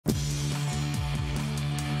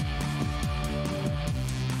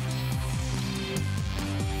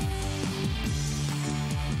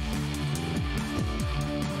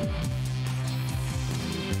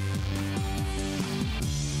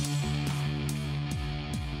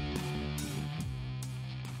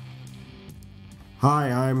Hi,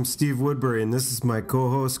 I'm Steve Woodbury, and this is my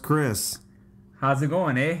co-host Chris. How's it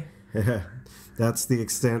going, eh? That's the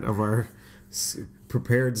extent of our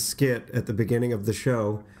prepared skit at the beginning of the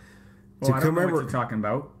show. Well, I don't know what you're talking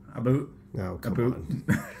about. A boot? Oh, come a boot? on.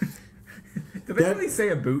 Do they really say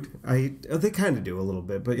a boot? They kind of do a little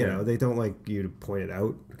bit, but you Yeah. know they don't like you to point it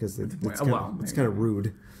out because it's Well, kind of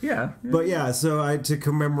rude. Yeah. But yeah, so to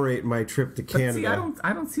commemorate my trip to Canada. But see,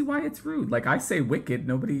 I don't see why it's rude. Like I say wicked,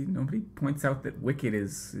 nobody points out that wicked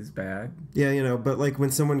is bad. Yeah, you know, but like when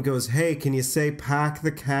someone goes, "Hey, can you say pack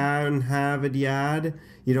the car and have it yad?"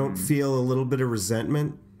 You don't feel a little bit of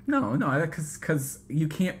resentment? No, because you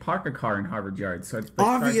can't park a car in Harvard Yard. So it's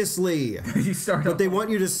obviously you start. But they want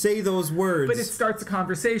you to say those words. But it starts a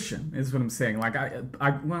conversation, is what I'm saying. Like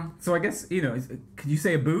so I guess could you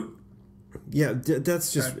say a boot? Yeah,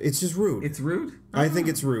 that's just it's just rude. It's rude? I think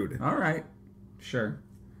it's rude. All right. Sure.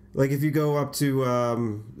 Like if you go up to a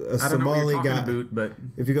Somali guy, but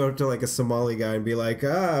if you go up to like a Somali guy and be like,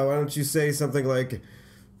 why don't you say something like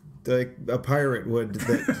a pirate would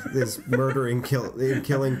that is murdering,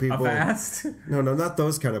 killing people. Avast? No, not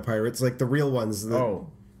those kind of pirates, like the real ones.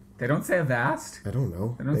 They don't say Avast? I don't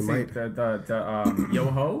know. They don't say might. The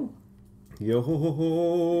yo-ho?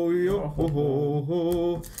 Yo-ho-ho-ho,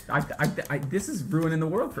 yo-ho-ho-ho. This is ruining the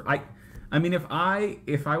world for I mean if I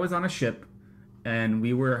was on a ship and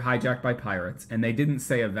we were hijacked by pirates and they didn't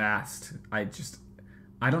say Avast, I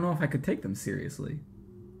don't know if I could take them seriously.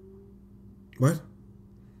 What?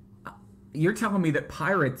 You're telling me that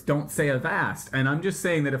pirates don't say Avast, and I'm just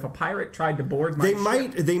saying that if a pirate tried to board my ship...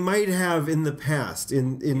 They might have in the past,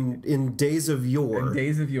 in days of yore. In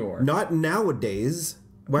days of yore. Not nowadays.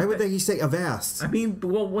 Why would they say Avast? I mean,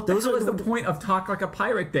 well, what the hell is the point of Talk Like a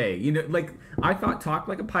Pirate Day? You know, like, I thought Talk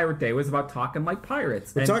Like a Pirate Day was about talking like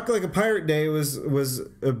pirates. Well, Talk Like a Pirate Day was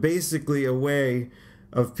basically a way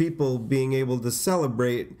of people being able to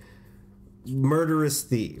celebrate murderous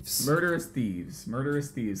thieves. Murderous thieves.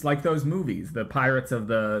 Like those movies, the Pirates of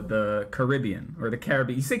the Caribbean, or the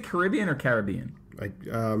Caribbean. You say Caribbean or Caribbean?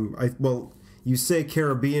 Well, you say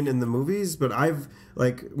Caribbean in the movies, but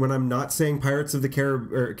when I'm not saying Pirates of the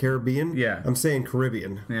Caribbean, yeah, I'm saying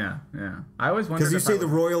Caribbean. Yeah. I always wondered because you say the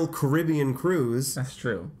Royal Caribbean Cruise. That's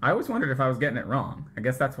true. I always wondered if I was getting it wrong. I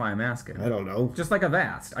guess that's why I'm asking. I don't know. Just like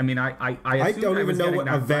Avast. I mean, I don't even know what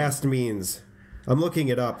Avast means. I'm looking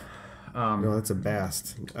it up. No, that's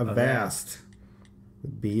Avast. Avast. The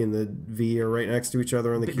B and the V are right next to each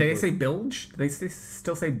other on the keyboard. Did they say bilge? Do they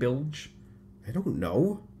still say bilge? I don't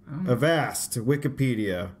know. Avast,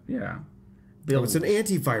 Wikipedia. Yeah. Oh, it's an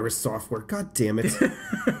antivirus software. God damn it.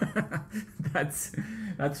 That's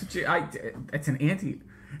what it's an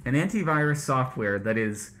antivirus software that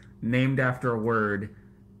is named after a word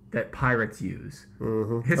that pirates use.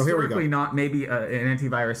 Mm-hmm. Historically, not maybe an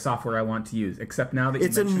antivirus software I want to use, except now that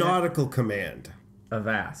it's a nautical command.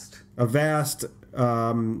 Avast. Avast,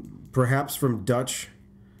 perhaps from Dutch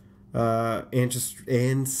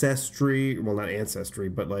ancestry. Well, not ancestry,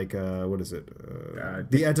 but like what is it?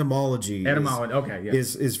 The etymology. Okay, yeah.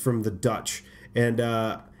 Is from the Dutch, and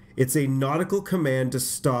it's a nautical command to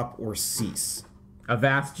stop or cease.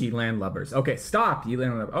 Avast, ye landlubbers. Okay, stop, ye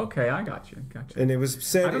landlubbers. Okay, I got you. And it was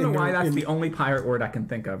said. I don't know why that's the only pirate word I can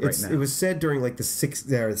think of right now. It was said during like the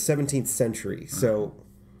 17th century. So.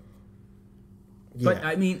 Yeah. But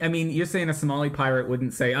I mean, you're saying a Somali pirate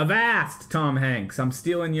wouldn't say "Avast, Tom Hanks, I'm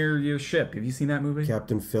stealing your ship." Have you seen that movie?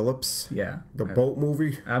 Captain Phillips. Yeah. The boat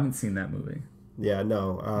movie. I haven't seen that movie. Yeah,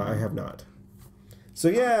 no, I have not. So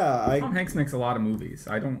yeah, Tom Hanks makes a lot of movies.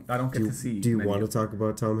 I don't get to see. Do you want to talk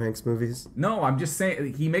about Tom Hanks movies? No, I'm just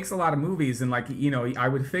saying he makes a lot of movies, and I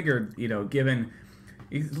would figure, given.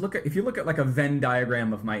 If you look at like a Venn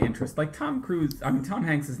diagram of my interest, like Tom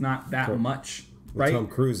Hanks is not that much. Right? Tom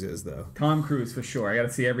Cruise is though. Tom Cruise for sure. I got to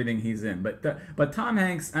see everything he's in. But Tom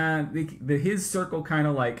Hanks, his circle kind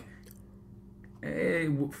of like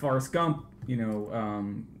Forrest Gump,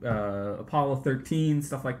 Apollo 13,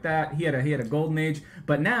 stuff like that. He had a golden age.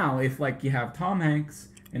 But now, if like you have Tom Hanks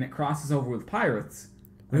and it crosses over with pirates,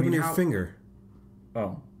 what happened to your finger?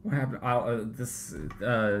 Oh, what happened? This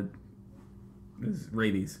is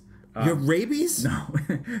rabies. You have rabies? No.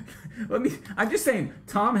 I'm just saying,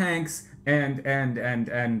 Tom Hanks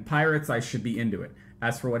and pirates, I should be into it.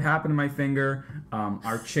 As for what happened to my finger,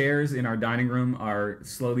 our chairs in our dining room are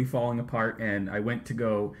slowly falling apart, and I went to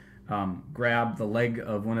go grab the leg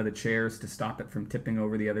of one of the chairs to stop it from tipping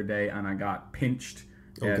over the other day, and I got pinched.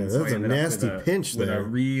 Okay, that's a nasty pinch there. With a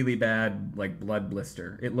really bad blood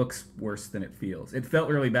blister. It looks worse than it feels. It felt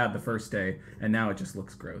really bad the first day, and now it just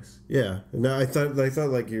looks gross. Yeah. No, I thought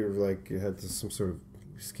like you had some sort of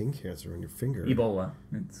skin cancer on your finger. Ebola.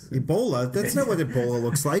 Ebola? That's not what Ebola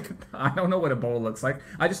looks like. I don't know what Ebola looks like.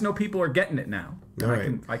 I just know people are getting it now.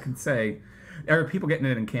 And I can say, are people getting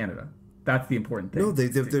it in Canada? That's the important thing. No,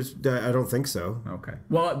 there's. I don't think so. Okay.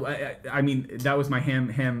 Well, I mean, that was my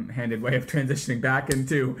ham-handed way of transitioning back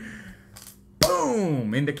into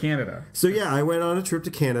Canada. So yeah, I went on a trip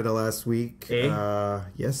to Canada last week.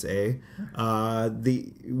 Yes, we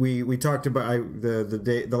talked about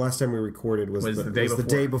the last time we recorded was the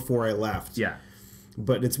day before I left. Yeah.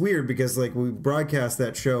 But it's weird because like we broadcast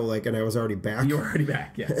that show and I was already back. You were already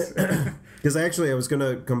back, yes. Because I was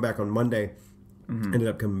gonna come back on Monday. Mm-hmm. Ended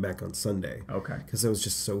up coming back on Sunday. Okay. Because I was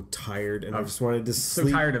just so tired and I just wanted to sleep.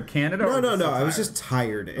 So tired of Canada? No. I was just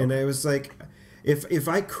tired, and I was like, if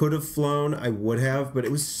I could have flown, I would have, but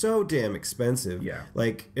it was so damn expensive. Yeah.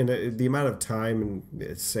 Like, and the amount of time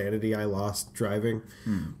and sanity I lost driving.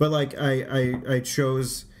 But like, I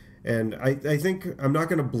chose, and I think I'm not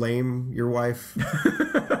going to blame your wife.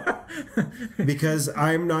 Because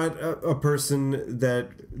I'm not a person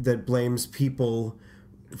that blames people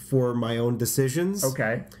for my own decisions.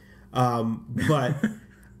 Okay. But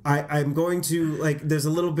I'm going to, like, there's a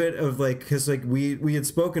little bit of, like, because, like, we had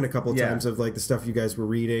spoken a couple of times of, like, the stuff you guys were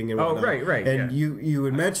reading and whatnot. Right. And you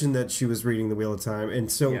had mentioned that she was reading The Wheel of Time. And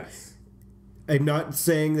so I'm not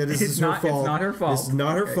saying that this is her fault. It's not her fault. It's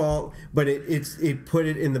not her fault, but it put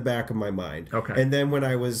it in the back of my mind. Okay. And then when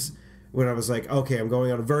I was like, okay, I'm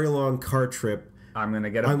going on a very long car trip, I'm gonna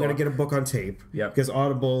get a book on tape. Yep. Because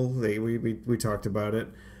Audible, we talked about it.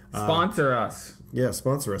 Sponsor us. Yeah,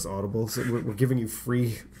 sponsor us, Audible. So we're giving you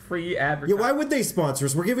free advertising. Yeah, why would they sponsor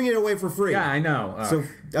us? We're giving it away for free. Yeah, I know. So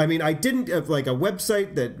I mean, I didn't have like a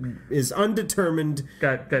website that is undetermined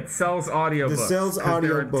that sells audiobooks. That sells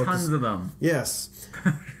audiobooks. There are tons of them. Yes.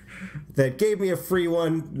 That gave me a free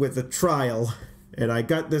one with a trial, and I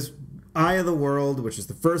got this Eye of the World, which is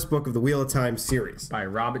the first book of the Wheel of Time series. By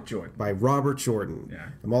Robert Jordan. Yeah.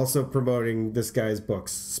 I'm also promoting this guy's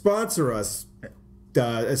books. Sponsor us,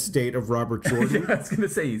 estate of Robert Jordan. I was going to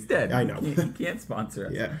say he's dead. I know. He can't sponsor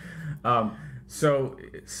us. Yeah. So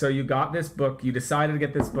you got this book. You decided to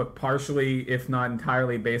get this book partially, if not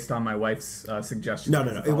entirely, based on my wife's suggestion. No.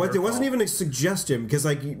 It wasn't even a suggestion because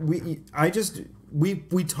like we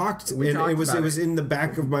talked and it was in the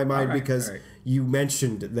back of my mind because you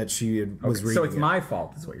mentioned that she was reading. So it's my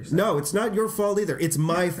fault, is what you're saying. No, it's not your fault either. It's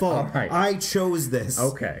my fault. I chose this.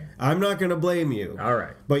 Okay. I'm not going to blame you. All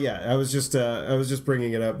right. But yeah, I was just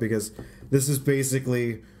bringing it up because this is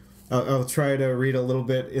basically. I'll try to read a little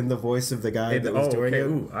bit in the voice of the guy that was doing it.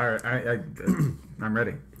 Ooh, all right. I'm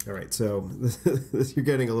ready. All right, so you're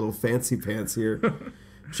getting a little fancy pants here.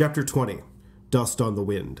 Chapter 20, Dust on the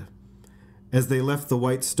Wind. As they left the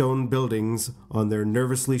white stone buildings on their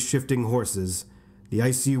nervously shifting horses, the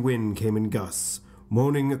icy wind came in gusts,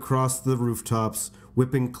 moaning across the rooftops,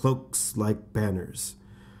 whipping cloaks like banners.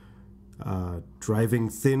 Driving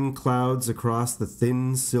thin clouds across the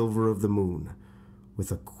thin silver of the moon.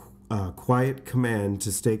 With a quiet command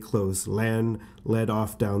to stay close, Lan led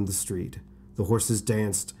off down the street. The horses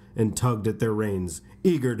danced and tugged at their reins,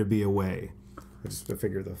 eager to be away. I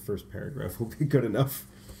figure the first paragraph will be good enough.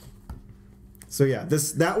 So yeah,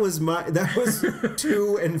 that was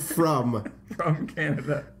to and from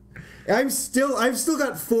Canada. I've still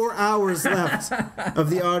got 4 hours left of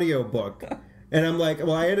the audiobook. And I'm like,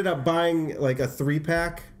 well, I ended up buying like a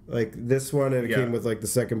 3-pack, like this one, and it came with like the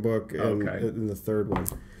second book and the third one.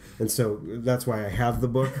 And so that's why I have the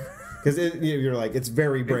book. Because you're like, it's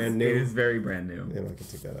very brand new. It is very brand new. And I can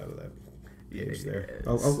take that out of that page there.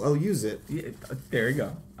 I'll use it. There you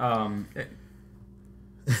go.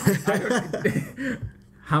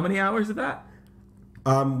 How many hours of that?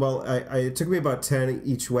 Well, it took me about 10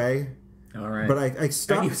 each way. All right. But I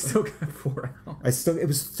stopped. And you still got 4 hours. It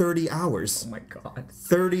was 30 hours. Oh my God.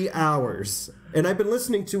 30 hours. And I've been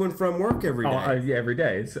listening to and from work every day. Yeah, every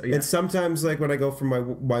day. So, yeah. And sometimes, like, when I go for my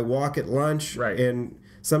walk at lunch. Right. And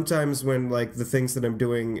sometimes when, like, the things that I'm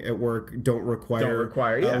doing at work don't require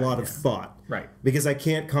a lot of thought. Right. Because I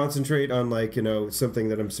can't concentrate on, like, something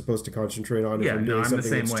that I'm supposed to concentrate on if I'm doing something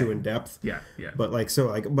that's too in-depth. Yeah. But, like,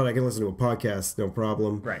 but I can listen to a podcast, no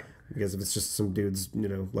problem. Right. Because if it's just some dudes,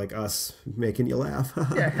 like us, making you laugh.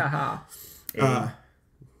 Yeah.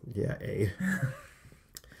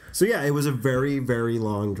 So yeah, it was a very, very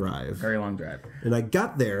long drive. Very long drive. And I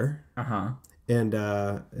got there. And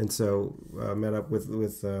so met up with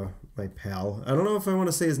my pal. I don't know if I want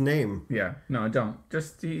to say his name. Yeah. No, don't.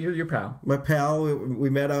 Just your pal. My pal. We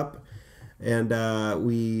met up, and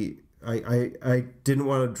we I didn't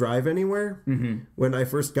want to drive anywhere when I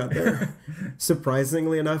first got there.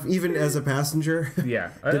 Surprisingly enough, even as a passenger,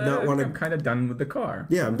 Yeah. did not want to. I'm kind of done with the car.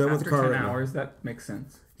 Yeah, I'm done with the car. After 10 right now. hours, that makes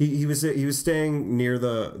sense. He was staying near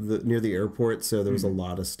the airport, so there was a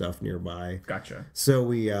lot of stuff nearby. Gotcha. So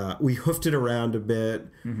we hoofed it around a bit,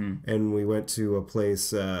 and we went to a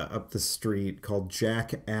place up the street called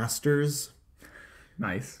Jack Astor's.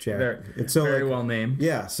 Nice. Jack. It's so very like, well named.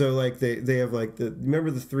 Yeah. So like they have like remember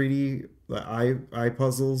the 3D eye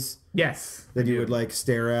puzzles Yes. that you would like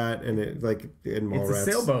stare at, and it like in Mallrats. It's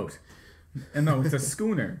a sailboat. And no, it's a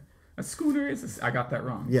schooner. A schooner is I got that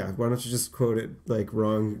wrong. Yeah. Why don't you just quote it like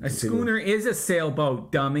wrong? A schooner is a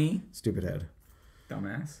sailboat, dummy. Stupid head.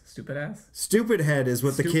 Dumbass. Stupid ass. Stupid head is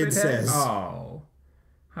what the kid Stupid head? says. Oh.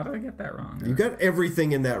 How did I get that wrong? You got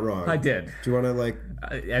everything in that wrong. I did. Do you want to like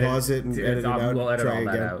pause it and edit it out? We'll edit Try all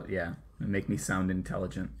that again? out, yeah. And make me sound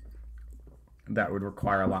intelligent. That would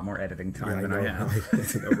require a lot more editing time than I have. I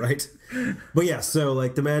know, right? But yeah, so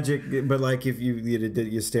like the magic, but like if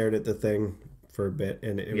you stared at the thing for a bit,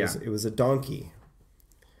 and it was a donkey,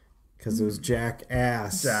 because it was Jack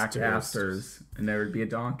Astor's, and there would be a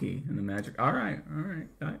donkey and the magic. All right.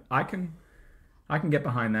 I can get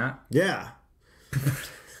behind that. Yeah.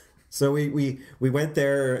 So we went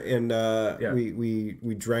there and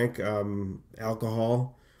we drank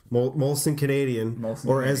alcohol, Molson Canadian,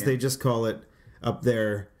 as they just call it up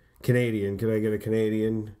there, Canadian. Can I get a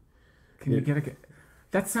Canadian? Can you get a?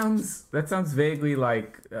 That sounds vaguely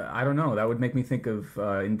like I don't know. That would make me think of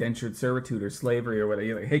indentured servitude or slavery or whatever.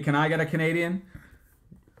 You're like, hey, can I get a Canadian?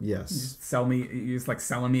 Yes. You just like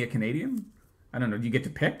selling me a Canadian? I don't know. Do you get to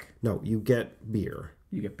pick? No, you get beer.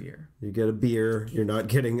 You get beer. You get a beer. You're not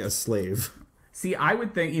getting a slave. See, I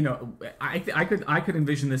would think, I could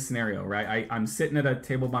envision this scenario, right? I'm sitting at a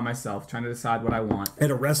table by myself trying to decide what I want.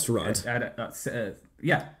 At a restaurant.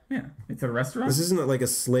 Yeah. It's at a restaurant. This isn't like a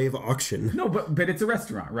slave auction. No, but it's a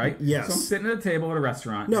restaurant, right? Yes. So I'm sitting at a table at a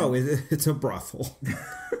restaurant. No, it's a brothel.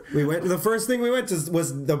 The first thing we went to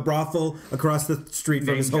was the brothel across the street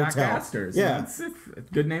from his hotel. Jack Astor's. Yeah. It's a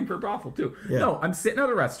good name for a brothel, too. Yeah. No, I'm sitting at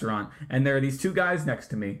a restaurant, and there are these two guys next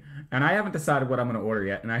to me, and I haven't decided what I'm going to order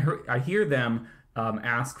yet, and I hear them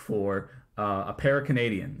ask for a pair of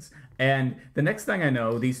Canadians. And the next thing I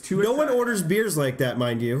know, these two... No one orders beers like that,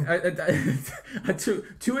 mind you.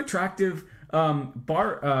 Two attractive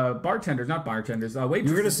bartenders, not bartenders, waitresses.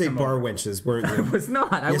 You were going to say bar wenches, weren't you? I was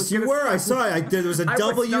not. Yes, you were. I saw it. There was a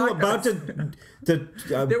W about to...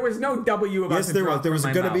 There was no W about to drop. Yes, there was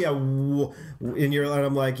from going to my be a... mouth. And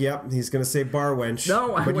I'm like, yep, he's going to say bar wench.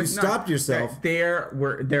 No, I but was you stopped yourself. There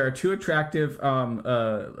are two attractive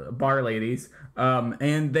bar ladies,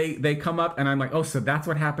 and they come up, and I'm like, oh, so that's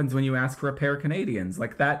what happens when you ask for a pair of Canadians.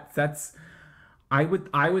 Like that's... I would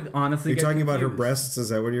honestly. You're get talking confused. about her breasts? Is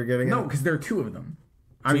that what you're getting at? No, because there are two of them.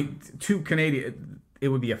 I mean, two Canadian. It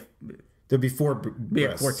would be there'd be four be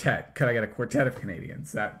a quartet. Could I get a quartet of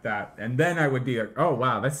Canadians? That, and then I would be like, oh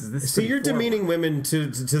wow, this is. So you're forward. demeaning women to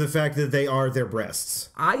the fact that they are their breasts.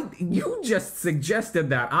 You just suggested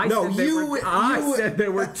that. I said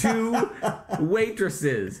there were two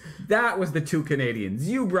waitresses. That was the two Canadians.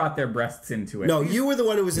 You brought their breasts into it. No, you were the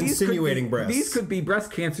one who was insinuating breasts. These could be breast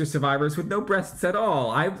cancer survivors with no breasts at all.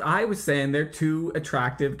 I was saying they're two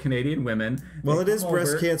attractive Canadian women. Well, it is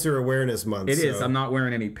Breast Cancer Awareness Month. It is. I'm not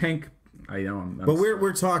wearing any pink. I know. But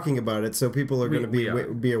we're talking about it, so people are going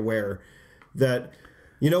to be aware that,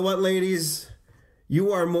 you know what, ladies,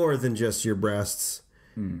 you are more than just your breasts.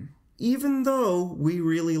 Even though we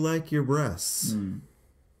really like your breasts.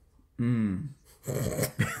 We're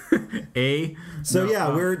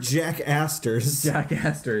Jack Astor's. Jack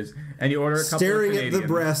Astor's, and you order a couple staring of at the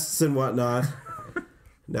breasts and whatnot.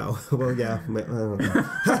 No, well, yeah, I don't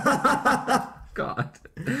know. God.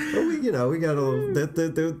 Well, we got a little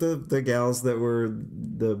the gals that were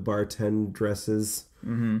the bartendresses,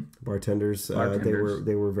 bartenders.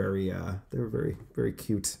 They were very very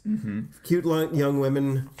cute, cute young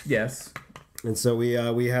women. Yes. And so we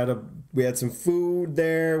had some food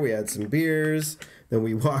there. We had some beers. Then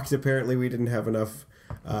we walked. Apparently, we didn't have enough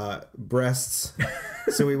breasts,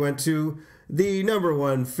 so we went to the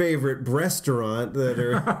 #1 favorite restaurant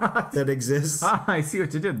that exists. I see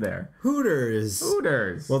what you did there. Hooters.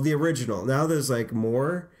 Well, the original. Now there's like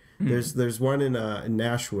more. There's one in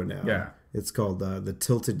Nashua now. Yeah. It's called the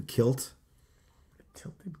Tilted Kilt.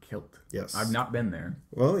 Tilted Kilt. Yes. I've not been there.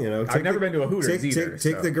 Well, I've never been to a Hooters either.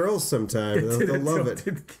 Take the girls sometime. They'll love it.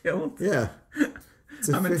 Tilted Kilt. Yeah.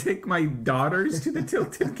 I'm gonna take my daughters to the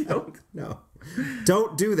Tilted Kilt. No.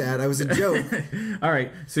 Don't do that. I was a joke. All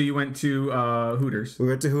right, so you went to Hooters. We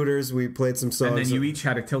went to Hooters. We played some songs. And then you each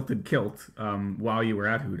had a tilted kilt while you were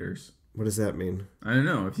at Hooters. What does that mean? I don't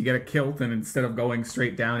know. If you get a kilt and instead of going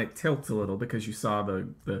straight down, it tilts a little because you saw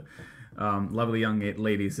the lovely young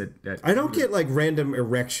ladies at I don't get like random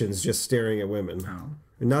erections just staring at women. Oh.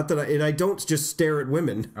 Not that I don't just stare at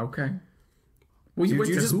women. Okay. Well, you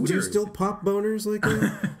went to Hooters. Do you still pop boners like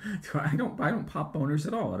that? I don't pop boners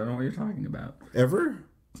at all. I don't know what you're talking about. Ever?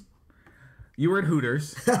 You were at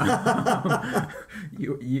Hooters.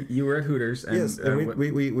 you were at Hooters. And, yes, and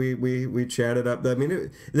we chatted up. I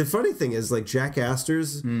mean, the funny thing is, like Jack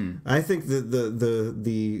Astor's. I think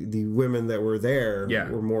the women that were there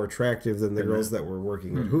were more attractive than the girls that were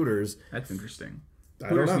working at Hooters. That's interesting.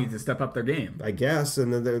 Hooters needs to step up their game, I guess,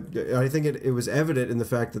 and then I think it was evident in the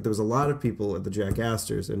fact that there was a lot of people at the Jack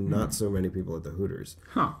Astor's and not so many people at the Hooters.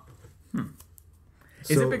 Huh.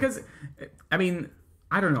 Is it because? I mean,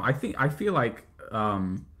 I don't know. I feel like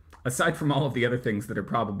aside from all of the other things that are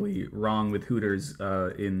probably wrong with Hooters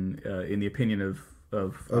in the opinion of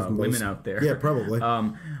women out there. Yeah, probably.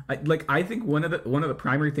 I think one of the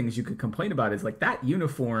primary things you could complain about is like that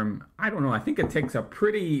uniform. I don't know. I think it takes a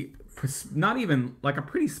pretty, not even like a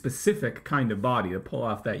pretty specific kind of body to pull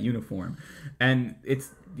off that uniform, and it's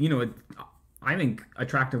I think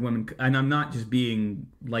attractive women, and I'm not just being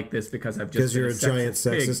like this because I've just because you're a giant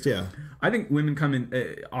sexist. Yeah, I think women come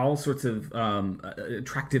in all sorts of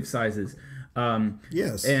attractive sizes.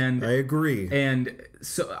 Yes, and I agree. And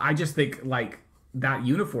so I just think like that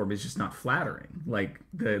uniform is just not flattering. Like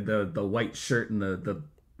the white shirt and the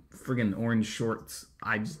friggin' orange shorts.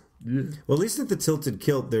 I just ugh. Well, at least at the Tilted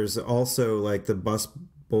Kilt, there's also like the bus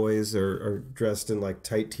boys are dressed in like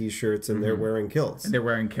tight t-shirts and they're wearing kilts. And they're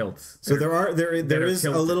wearing kilts. So there is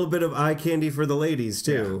a little bit of eye candy for the ladies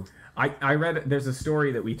too. Yeah. I read there's a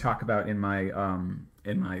story that we talk about in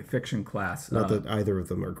my fiction class. Not that either of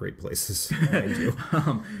them are great places. Mind you.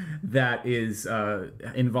 That is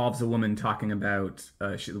involves a woman talking about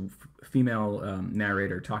female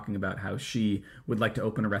narrator talking about how she would like to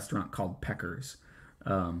open a restaurant called Peckers.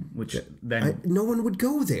 Which then no one would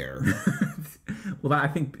go there. Well, I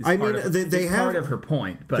think they have part of her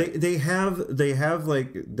point, but they have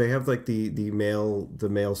like the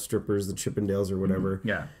male strippers, the Chippendales or whatever.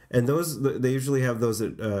 Yeah, and those they usually have those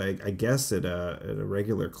at I guess at a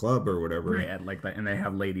regular club or whatever. Right, like that, and they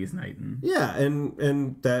have ladies' night. Yeah,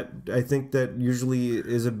 and that I think that usually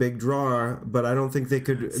is a big draw, but I don't think they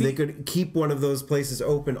could keep one of those places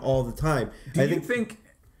open all the time.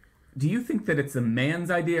 Do you think that it's a man's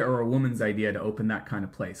idea or a woman's idea to open that kind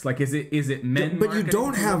of place? Like, is it men? But you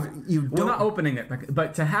don't have Well, not opening it,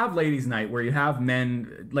 but to have ladies' night where you have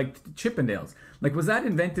men like Chippendales. Like, was that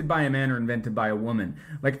invented by a man or invented by a woman?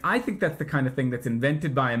 Like, I think that's the kind of thing that's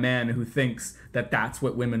invented by a man who thinks that that's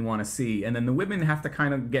what women want to see, and then the women have to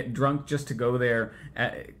kind of get drunk just to go there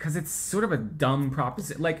because it's sort of a dumb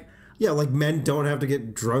proposition. Like. Yeah, like men don't have to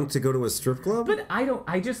get drunk to go to a strip club? But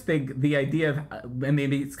I just think the idea of, and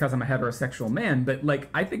maybe it's because I'm a heterosexual man, but like,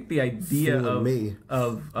 I think the idea I'm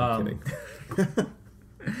kidding.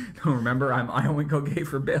 No, remember, I only go gay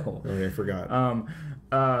for Bill. Okay, I forgot.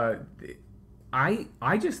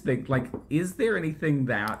 I just think, like, is there anything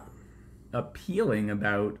that appealing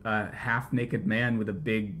about a half-naked man with a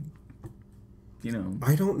big,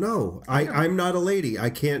 I don't know. I'm not a lady. I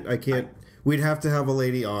can't. We'd have to have a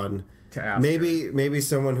lady on. To ask maybe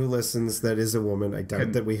someone who listens that is a woman. I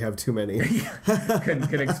doubt that we have too many.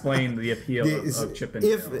 can explain the appeal of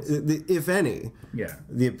Chippendales. If any. Yeah.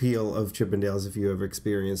 The appeal of Chippendales, if you have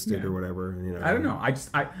experienced it or whatever. I don't know.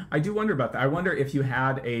 I do wonder about that. I wonder if you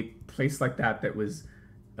had a place like that was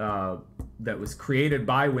created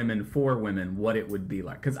by women for women, what it would be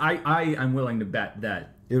like. Because I'm willing to bet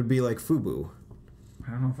that it would be like FUBU.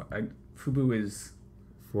 I don't know if FUBU is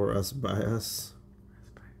for us by us.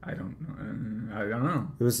 I don't know. I don't know.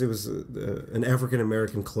 It was an African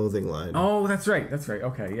American clothing line. Oh, that's right.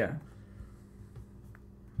 Okay, yeah.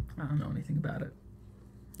 I don't know anything about it.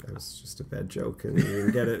 That was just a bad joke, and you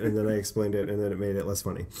didn't get it, and then I explained it, and then it made it less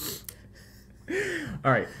funny.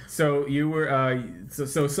 All right. So you were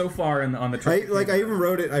so far on the trip. I even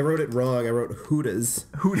wrote it. I wrote it wrong. I wrote Hooters.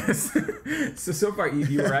 So far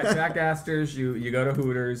you were at Jack Astor's. You go to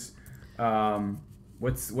Hooters.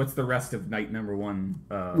 What's the rest of night number one?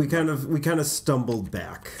 We kind of stumbled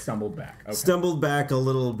back. Stumbled back. Okay. Stumbled back a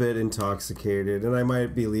little bit intoxicated, and I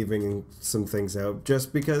might be leaving some things out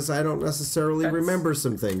just because I don't necessarily remember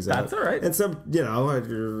some things out. That's all right. And some,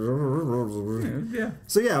 Yeah.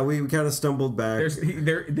 So yeah, we kind of stumbled back.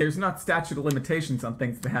 There's not statute of limitations on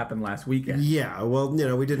things that happened last weekend. Yeah, well,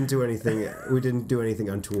 we didn't do anything. We didn't do anything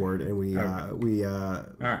untoward, and all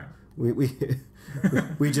right.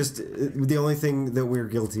 we just the only thing that we're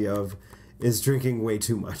guilty of is drinking way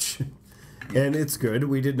too much, and it's good.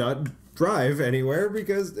 We did not drive anywhere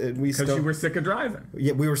because you were sick of driving.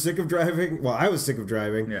 Yeah, we were sick of driving. Well, I was sick of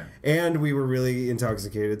driving. Yeah. And we were really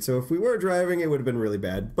intoxicated. So if we were driving, it would have been really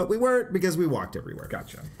bad. But we weren't because we walked everywhere.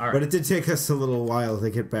 Gotcha. All right. But it did take us a little while to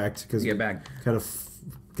get back because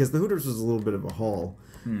because the Hooters was a little bit of a haul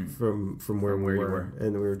from where we were,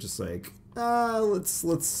 and we were just like, let's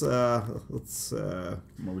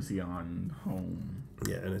mosey on home.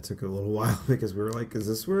 Yeah, and it took a little while because we were like, is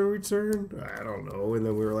this where we turn? I don't know. And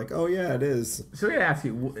then we were like, oh yeah, it is. So I ask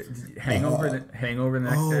you, hangover the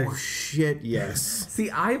next day? Oh shit, yes. See,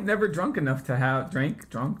 I've never drunk enough to have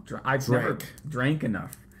never drank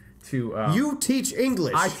enough to. You teach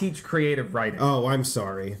English. I teach creative writing. Oh, I'm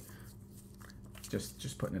sorry.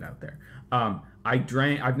 Just putting it out there.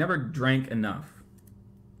 I've never drank enough.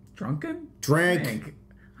 Drunken? Drank.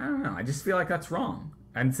 I don't know. I just feel like that's wrong.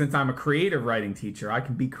 And since I'm a creative writing teacher, I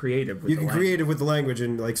can be creative with you can creative with the language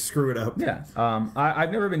and like screw it up. Yeah.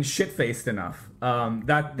 I've never been shit-faced enough.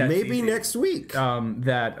 That's maybe easy. Next week.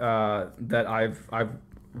 That I've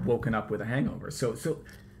woken up with a hangover. So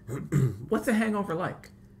what's a hangover like?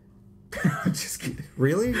 Just kidding.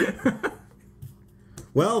 Really?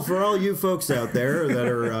 Well, for all you folks out there that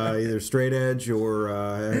are either straight edge or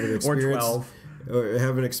haven't experienced, or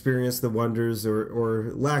haven't experienced the wonders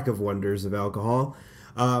or lack of wonders of alcohol,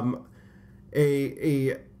 a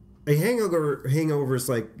hangover is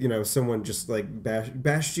like, someone just like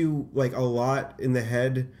bashed you like a lot in the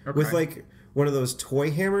head with like one of those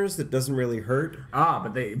toy hammers that doesn't really hurt.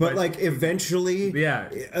 But like eventually,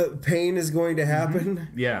 pain is going to happen.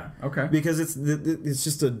 Mm-hmm. Yeah. Okay. Because it's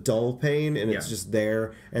just a dull pain and it's just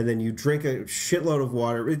there, and then you drink a shitload of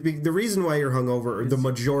water. The reason why you're hungover, or the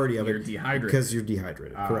majority of it, because you're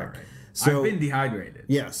dehydrated. Correct. Right. So I've been dehydrated.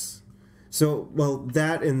 Yes. So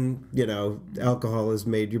that and alcohol has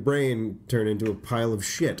made your brain turn into a pile of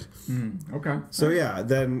shit. Okay. So yeah,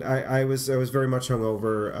 then I was very much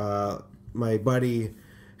hungover. My buddy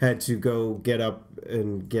had to go get up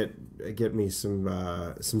and get me some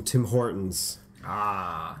Tim Hortons. Did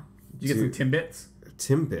you get some Timbits?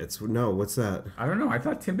 Timbits? No, what's that? I don't know. I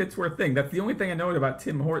thought Timbits were a thing. That's the only thing I know about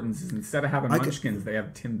Tim Hortons is instead of having Munchkins, they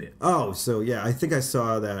have Timbits. Oh, so yeah, I think I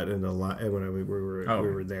saw that in a lot when we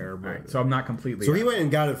were there. But, right. So I'm not completely. So he went and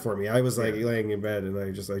got it for me. I was like laying in bed and I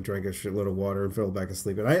just like drank a shitload of water and fell back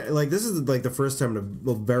asleep. And I like this is like the first time in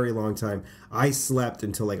a very long time I slept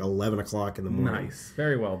until like 11 o'clock in the morning. Nice,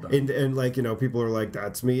 very well done. And like people are like,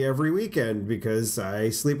 that's me every weekend because I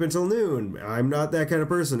sleep until noon. I'm not that kind of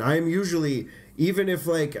person. I'm usually. Even if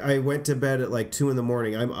like I went to bed at like 2 a.m,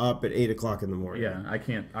 I'm up at 8 o'clock in the morning. Yeah, I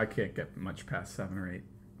can't get much past 7 or 8.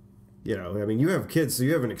 I mean, you have kids, so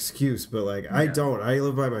you have an excuse, but like I don't. I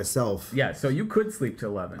live by myself. Yeah, so you could sleep till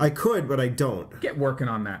 11. I could, but I don't. Get working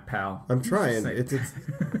on that, pal. I'm trying.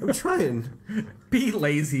 I'm trying. Be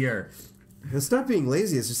lazier. It's not being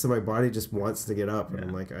lazy. It's just that my body just wants to get up, and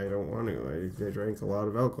I'm like, I don't want to. I drank a lot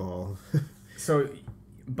of alcohol. So.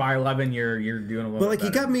 By 11, you're doing a little. But like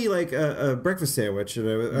better. he got me like a breakfast sandwich,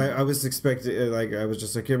 and I was expecting like I was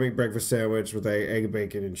just like, give me a breakfast sandwich with egg,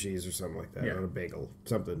 bacon, and cheese or something like that on a bagel,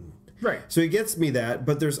 something. Right. So he gets me that,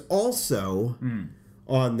 but there's also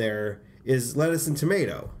on there is lettuce and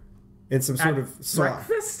tomato, and some sort of sauce.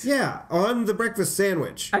 Breakfast? Yeah, on the breakfast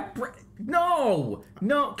sandwich. No,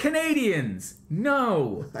 Canadians,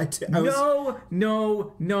 no.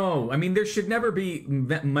 No. I mean, there should never be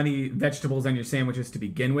many vegetables on your sandwiches to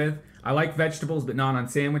begin with. I like vegetables, but not on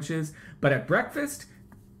sandwiches. But at breakfast,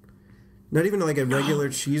 not even like a regular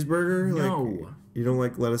cheeseburger. No, like, you don't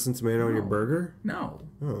like lettuce and tomato on your burger? No.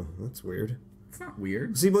 Oh, that's weird. It's not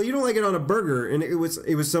weird. See, well, you don't like it on a burger, and it was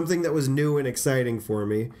something that was new and exciting for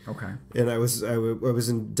me. Okay. And I was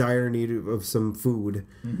in dire need of some food,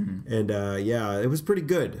 and it was pretty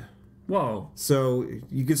good. Whoa. So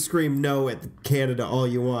you could scream no at Canada all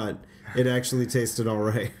you want. It actually tasted all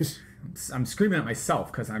right. I'm screaming at myself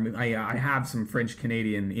because I have some French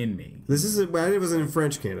Canadian in me. It wasn't in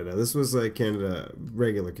French Canada. This was like Canada,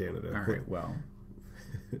 regular Canada. All right. Well.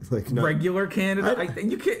 Like regular Canada. I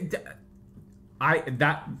think you can't.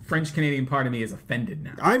 That French Canadian part of me is offended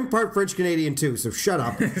now. I'm part French Canadian too, so shut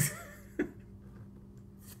up.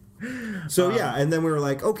 So yeah, and then we were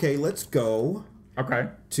like, okay, let's go Okay.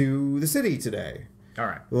 to the city today. All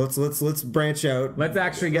right. Let's branch out. Let's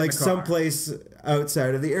actually get like in the car. someplace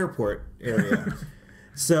outside of the airport area.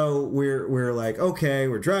 So we're like, okay,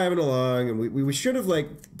 we're driving along, and we should have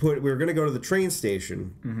we were gonna go to the train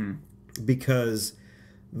station because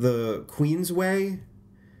the Queensway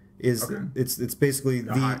is it's basically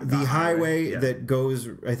the highway that goes.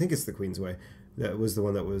 I think it's the Queensway. That was the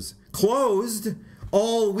one that was closed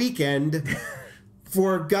all weekend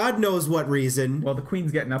for God knows what reason. Well, the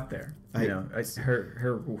Queen's getting up there.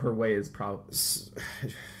 Her way is probably.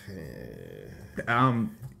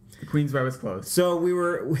 The Queensway was closed. So we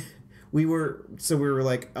were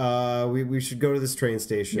like, we should go to this train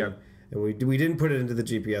station. Yep. And we didn't put it into the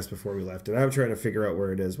GPS before we left, and I'm trying to figure out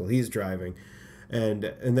where it is while he's driving, and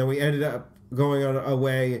then we ended up going on a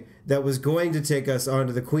way that was going to take us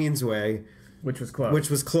onto the Queensway, which was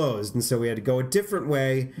closed. And so we had to go a different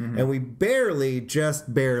way, and we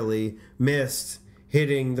just barely missed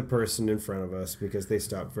hitting the person in front of us because they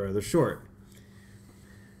stopped rather short.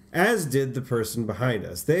 As did the person behind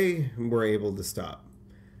us. They were able to stop.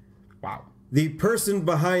 Wow. The person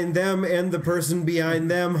behind them and the person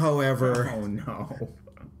behind them, however... Oh, no.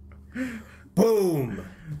 Boom.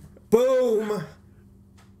 Boom.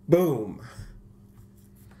 Boom.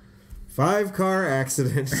 5-car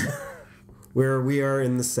accident where we are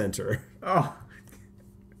in the center. Oh.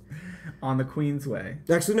 On the Queensway.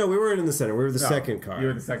 Actually, no, we weren't in the center. We were the second car. You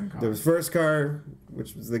were the second car. There was first car,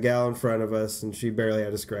 which was the gal in front of us, and she barely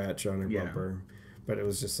had a scratch on her bumper. But it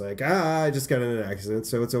was just like, I just got in an accident,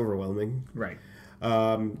 so it's overwhelming. Right.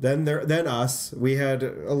 Then us. We had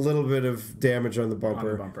a little bit of damage on the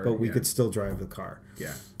bumper, but we could still drive the car.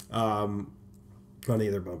 Yeah. On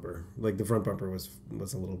either bumper. Like the front bumper was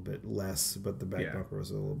a little bit less, but the back bumper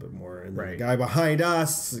was a little bit more. And the guy behind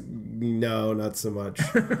us, no, not so much.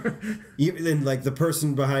 Even like the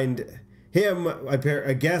person behind him, I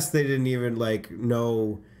guess they didn't even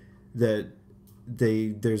know that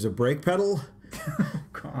there's a brake pedal. Oh,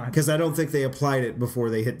 God. Because I don't think they applied it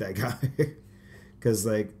before they hit that guy. Because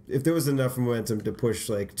if there was enough momentum to push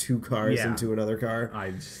 2 cars into another car,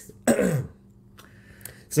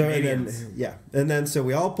 So and then so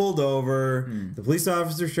we all pulled over. The police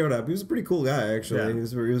officer showed up. He was a pretty cool guy, actually. Yeah. He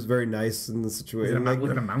was very nice in the situation. Was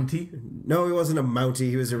it a Mountie? No, he wasn't a Mountie.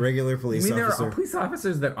 He was a regular police officer. There are police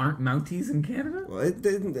officers that aren't Mounties in Canada? Well,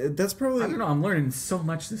 that's probably... I don't know. I'm learning so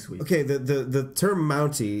much this week. Okay, the term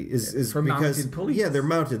Mountie is for because... mounted police. Yeah, they're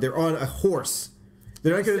mounted. They're on a horse.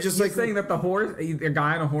 They're not going to just You're saying that a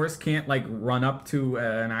guy on a horse can't run up to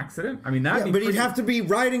an accident? I mean, but he'd have to be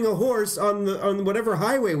riding a horse on whatever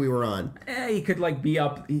highway we were on. He could be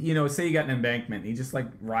up, say you got an embankment. He just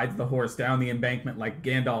rides the horse down the embankment like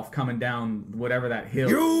Gandalf coming down whatever that hill.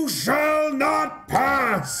 You shall not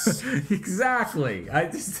pass. Exactly.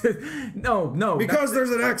 No. Because there's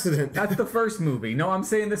an accident. That's the first movie. No, I'm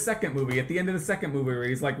saying the second movie. At the end of the second movie, where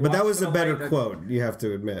he's But that was a better quote. You have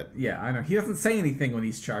to admit. Yeah, I know. He doesn't say anything when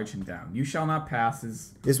he's charging down. You shall not pass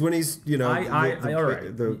is when he's all right.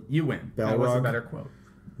 You win. That was a better quote.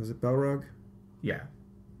 Was it Balrog? Yeah,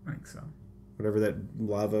 I think so. Whatever that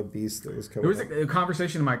lava beast that was coming. There was a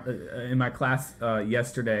conversation in my class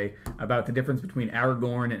yesterday about the difference between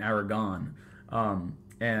Aragorn and Aragon,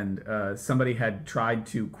 and somebody had tried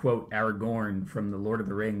to quote Aragorn from the Lord of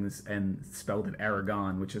the Rings and spelled it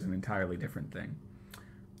Aragon, which is an entirely different thing.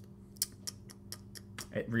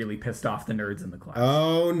 It really pissed off the nerds in the class.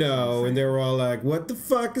 Oh, no. And they were all like, what the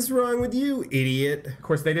fuck is wrong with you, idiot? Of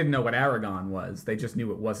course, they didn't know what Aragon was. They just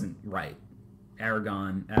knew it wasn't right.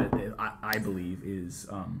 Aragon, I believe, is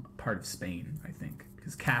part of Spain, I think.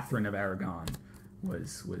 Because Catherine of Aragon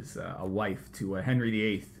was a wife to Henry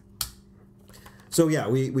VIII. So, yeah,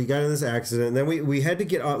 we got in this accident. And then we had to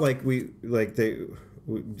get on,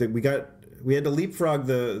 we had to leapfrog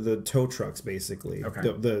the tow trucks, basically. Okay.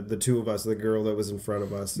 The two of us, the girl that was in front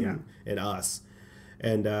of us and us.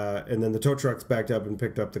 And then the tow trucks backed up and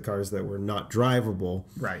picked up the cars that were not drivable.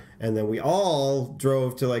 Right. And then we all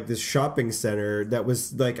drove to this shopping center that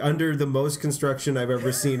was under the most construction I've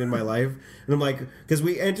ever seen in my life. And I'm like, because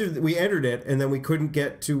we entered it, and then we couldn't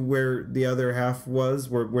get to where the other half was,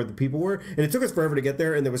 where the people were, and it took us forever to get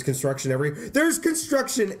there. And there was construction there's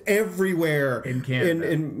construction everywhere in Canada.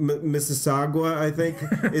 In Mississauga, I think,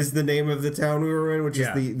 is the name of the town we were in, which is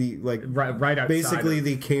the right outside basically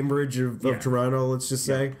the Cambridge of Toronto. Let's just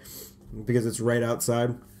say, because it's right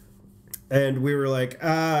outside. And we were like,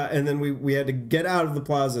 and then we had to get out of the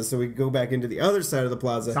plaza, so we go back into the other side of the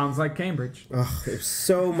plaza. Sounds like Cambridge. Oh, there's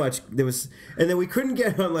so much. And then we couldn't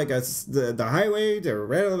get on like the highway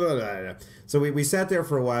to. So we sat there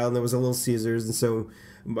for a while, and there was a Little Caesars, and so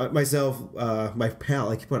myself, my pal,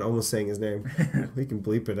 I keep on almost saying his name. We can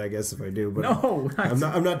bleep it, I guess, if I do. But No,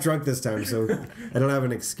 I'm not drunk this time, so I don't have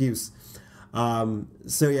an excuse.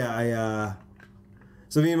 So yeah,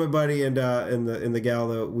 so me and my buddy and the gal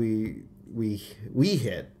that we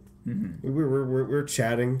hit. Mm-hmm. We were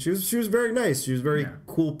chatting. She was very nice. She was a very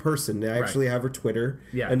cool person. I actually have her Twitter.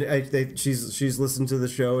 Yeah, and she's listened to the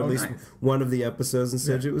show at least one of the episodes and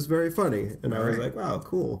said it was very funny. And I was like, wow,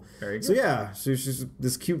 cool. Very good. So yeah, she's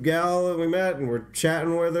this cute gal that we met, and we're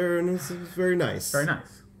chatting with her, and it was very nice. Very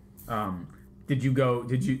nice. Did you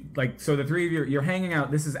like? So the three of you, you're hanging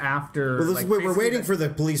out. This is after. Well, we're waiting for the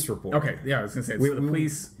police report. Okay, yeah, I was gonna say. So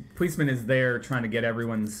the policeman is there trying to get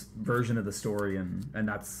everyone's version of the story, and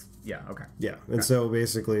that's. Yeah, okay. Yeah, and so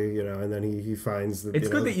basically, and then he finds that... It's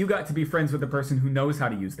good that you got to be friends with the person who knows how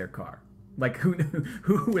to use their car. Like,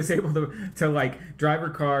 who was able to like, drive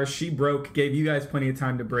her car, she broke, gave you guys plenty of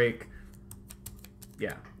time to brake.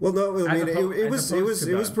 Yeah. Well, no, I mean, it was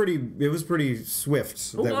pretty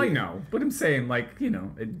swift. Well, I know, but I'm saying, like,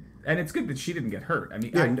 and it's good that she didn't get hurt. I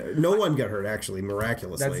mean... no one got hurt, actually,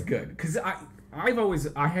 miraculously. That's good, because I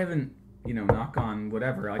haven't, knock on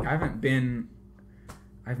whatever, like,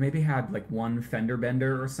 I've maybe had like one fender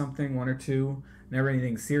bender or something, one or two, never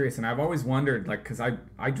anything serious. And I've always wondered, like, because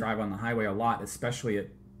I drive on the highway a lot, especially at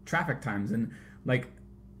traffic times. And like,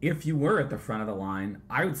 if you were at the front of the line,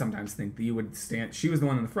 I would sometimes think that you would stand. She was the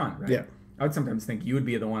one in the front, right? Yeah. I would sometimes think you would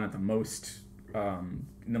be the one at the most, in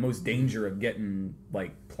the most danger of getting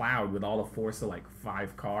like plowed with all the force of like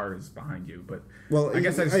 5 cars behind you. But I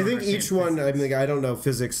guess I think each one. I mean, I don't know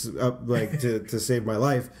physics like to save my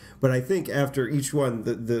life, but I think after each one,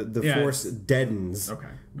 the force deadens. Okay.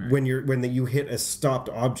 Right. When you hit a stopped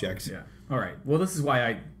object. Yeah. All right. Well, this is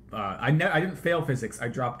why I didn't fail physics. I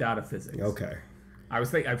dropped out of physics. Okay. I was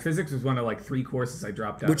thinking physics was one of like 3 courses I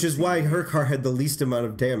dropped out. Which is why her car had the least amount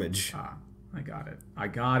of damage. I got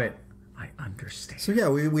it. I understand. So yeah,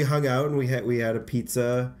 we hung out and we had a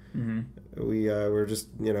pizza. Mm-hmm. We were just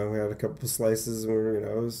we had a couple of slices and we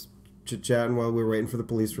were was chit-chatting while we were waiting for the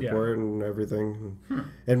police report and everything.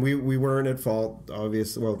 And we weren't at fault,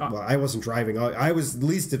 obviously. Well, I wasn't driving. I was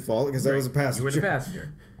least at fault because I was a passenger. You were the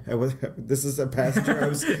passenger. This is a passenger. I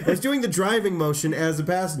was doing the driving motion as a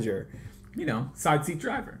passenger. Side seat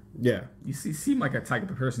driver. Yeah. You seem like a type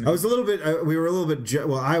of person. I was a little bit. We were a little bit.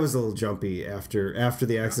 I was a little jumpy after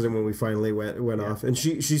the accident when we finally went off. And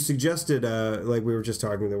she suggested, like we were just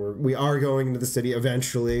talking, that we are going into the city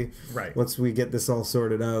eventually. Right. Once we get this all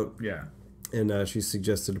sorted out. Yeah. And she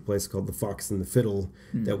suggested a place called the Fox and the Fiddle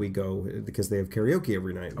that we go because they have karaoke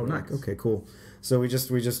every night. Oh, nice. Like, okay, cool. So we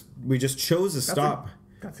just chose a stop.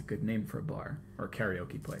 That's a good name for a bar or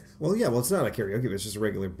karaoke place. Well, yeah. Well, it's not a karaoke. It's just a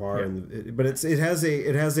regular bar, but it has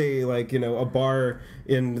a like a bar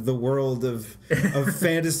in the world of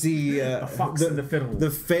fantasy. A Fox and the Fiddle.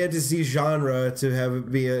 The fantasy genre to have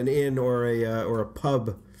it be an inn or a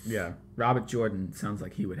pub. Yeah, Robert Jordan sounds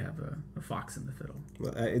like he would have a Fox and the Fiddle.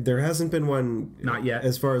 Well, there hasn't been one, not yet,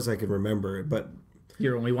 as far as I can remember, but.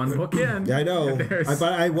 You're only one book in. I know.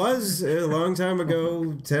 I was a long time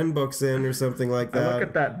ago, 10 books in or something like that. I look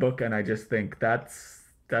at that book and I just think that's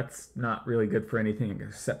not really good for anything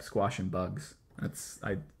except squash and bugs.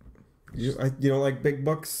 You don't like big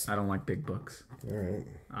books? I don't like big books. All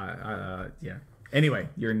right. Yeah. Anyway,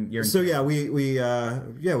 you're. So yeah, we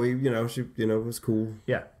she was cool.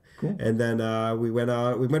 Yeah. Cool. And then we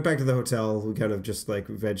went back to the hotel. We kind of just like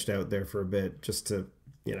vegged out there for a bit just to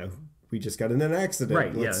we just got in an accident.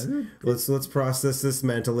 Right. Let's process this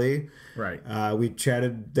mentally. Right. We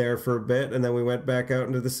chatted there for a bit, and then we went back out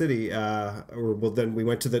into the city. Then we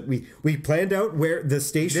went to we planned out where the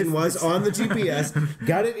station was on the GPS,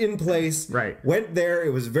 got it in place. Right. Went there. It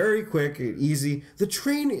was very quick, easy. The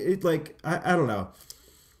train, I don't know.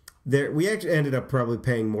 We actually ended up probably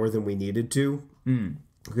paying more than we needed to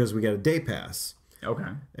because we got a day pass.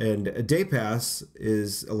 Okay. And a day pass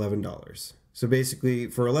is $11. So basically,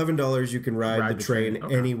 for $11, you can ride the train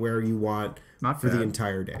anywhere you want for the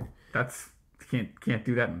entire day. That's can't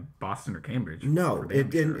do that in Boston or Cambridge. No,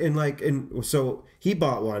 so he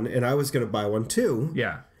bought one, and I was gonna buy one too.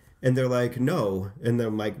 Yeah. And they're like, no, and then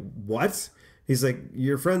I'm like, what? He's like,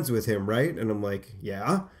 you're friends with him, right? And I'm like,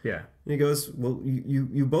 yeah. Yeah. And he goes, well,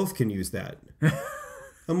 you both can use that.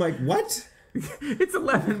 I'm like, what? It's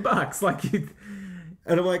 $11. Like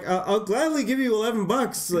And I'm like, I'll gladly give you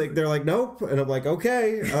 $11. Like, they're like, nope. And I'm like,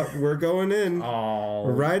 okay, we're going in. Oh,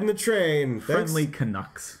 We're riding the train. friendly Thanks.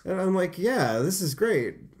 Canucks. And I'm like, yeah, this is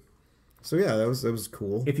great. So yeah, that was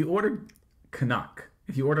cool. If you ordered a Canuck,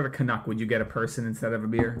 would you get a person instead of a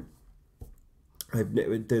beer?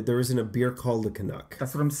 There isn't a beer called a Canuck.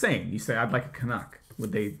 That's what I'm saying. You say, I'd like a Canuck.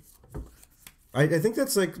 Would they? I think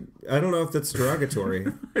that's like, I don't know if that's derogatory.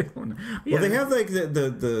 I don't know. Yeah, Well, they have like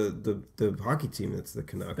the hockey team that's the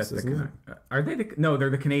Canucks. that's the Isn't Canuck. Are they? No, they're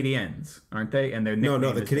the Canadiens, aren't they? And their nickname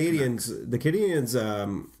No, is the Canadians. The Canadians'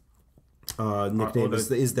 nickname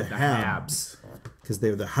is the Habs because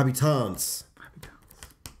they're the Habitants.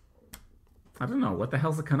 I don't know. What the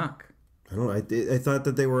hell's a Canuck? I don't know. I thought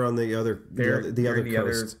that they were on the other the other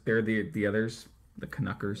coast. They're the others. The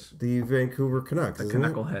Canuckers. The Vancouver Canucks. The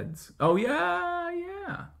Canuckleheads. Oh yeah.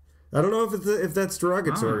 I don't know if that's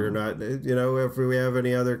derogatory or not. You know, if we have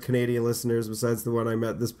any other Canadian listeners besides the one I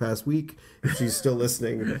met this past week, if she's still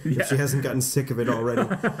listening, if she hasn't gotten sick of it already.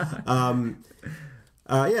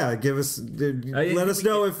 Yeah, give us. Let us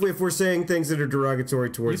know if we're saying things that are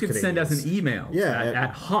derogatory towards Canadians. You can send us an email. Yeah,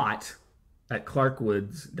 at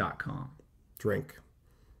hot@clarkwoods.com. Drink.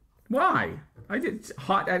 Why? I did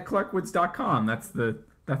hot@clarkwoods.com. That's the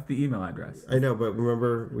email address. I know, but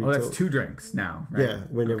remember that's 2 drinks now, right? Yeah,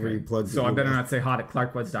 whenever you plug. So I better not say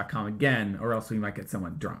hot@clarkwoods.com again, or else we might get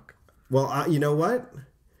someone drunk. Well, you know what?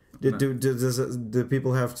 Do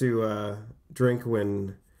people have to drink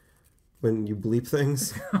when you bleep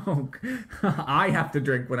things? I have to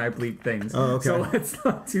drink when I bleep things. Oh, okay. So let's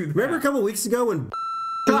not do that. Remember a couple weeks ago when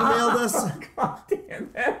emailed us? God damn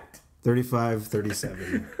it.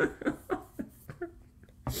 3537.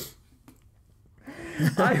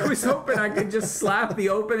 I was hoping I could just slap the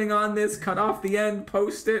opening on this, cut off the end,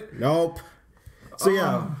 post it. Nope. So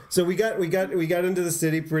yeah, so we got into the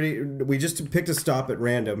city pretty. We just picked a stop at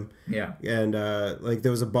random. Yeah. And like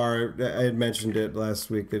there was a bar. I had mentioned it last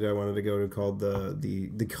week that I wanted to go to called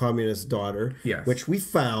the Communist Daughter. Yes. Which we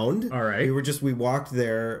found. All right. We walked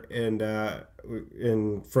there and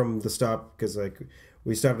from the stop because like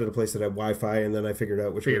we stopped at a place that had Wi-Fi and then I figured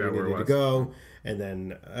out which way we needed to go. And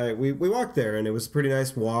then we walked there, and it was a pretty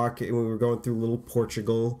nice walk. And we were going through Little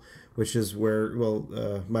Portugal, which is where,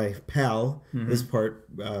 my pal is part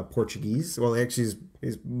Portuguese. Well, actually,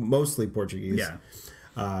 he's mostly Portuguese. Yeah.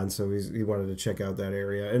 And so he wanted to check out that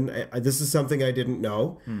area. And this is something I didn't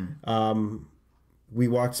know. We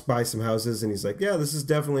walked by some houses, and he's like, yeah, this is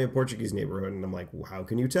definitely a Portuguese neighborhood. And I'm like, well, how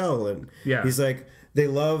can you tell? And he's like, they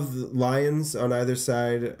love lions on either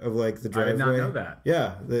side of like the driveway. I did not know that.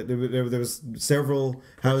 Yeah, there was several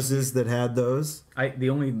houses that had those. The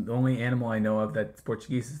only animal I know of that's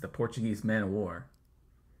Portuguese is the Portuguese man of war.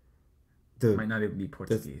 It might not even be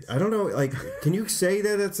Portuguese. I don't know. Like, can you say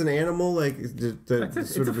that it's an animal? Like,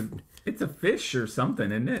 it's a fish or something,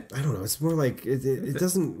 isn't it? I don't know. It's more like it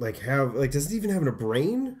doesn't like have like. Does it even have a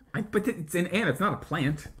brain? But it's an ant. It's not a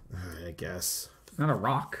plant. I guess it's not a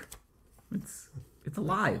rock. It's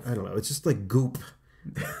alive. I don't know. It's just like goop.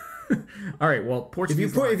 All right. Well,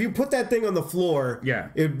 Portuguese. If you put that thing on the floor,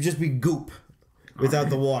 it would just be goop without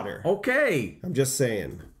the water. Okay. I'm just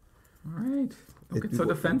saying. All right. Don't get so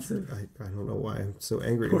defensive. I don't know why I'm so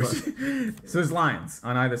angry about it. So there's lions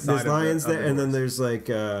on either side. There's lions there, and then there's like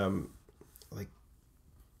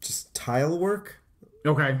just tile work.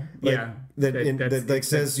 Okay. That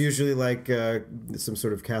says usually like some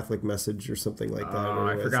sort of Catholic message or something like that.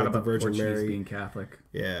 I forgot about the Virgin Portuguese Mary being Catholic.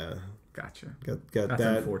 Yeah. Gotcha. Got That's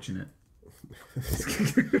that. Unfortunate.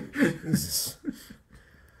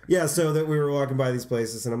 Yeah, so that we were walking by these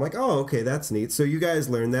places, and I'm like, oh, okay, that's neat. So you guys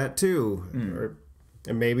learned that too,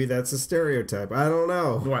 and maybe that's a stereotype. I don't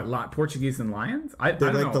know. What? Portuguese and lions? I they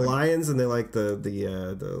don't like know. The lions, and they like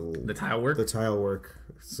the tile work. The tile work.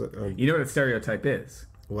 So, you know what a stereotype is?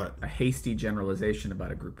 What? A hasty generalization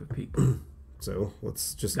about a group of people. So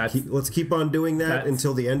let's keep on doing that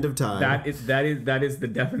until the end of time. That is the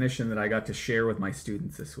definition that I got to share with my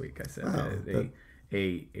students this week. I said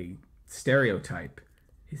a stereotype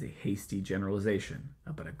is a hasty generalization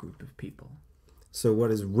about a group of people. So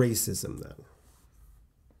what is racism then?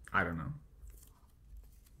 I don't know.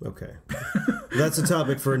 Okay, that's a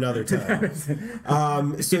topic for another time. It's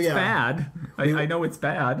bad. I know it's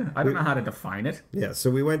bad. I don't know how to define it. Yeah, so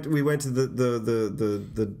we went to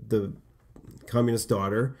the Communist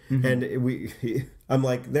Daughter, and I'm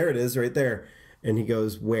like, there it is, right there, and he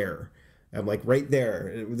goes, where? I'm like, right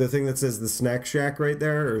there, the thing that says the Snack Shack right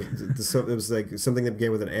there, or it was like something that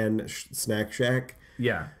began with an N, Snack Shack.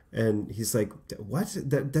 Yeah. And he's like, what?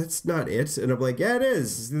 That's not it. And I'm like, yeah, it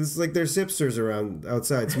is. It's like there's hipsters around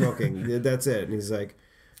outside smoking. That's it. And he's like,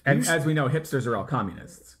 And as we know, hipsters are all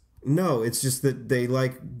communists. No, it's just that they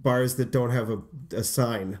like bars that don't have a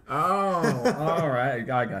sign. Oh, all right.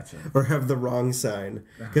 I got you. Or have the wrong sign.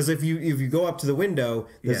 Because if you go up to the window,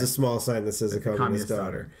 there's a small sign that says a communist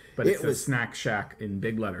daughter. But it was Snack Shack in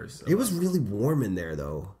big letters. It was really warm in there,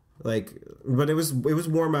 though. But it was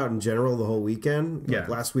warm out in general the whole weekend. Yeah.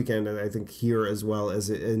 Last weekend, I think here as well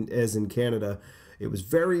as in Canada, it was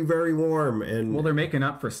very, very warm. And well, they're making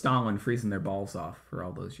up for Stalin freezing their balls off for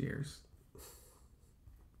all those years.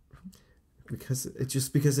 Because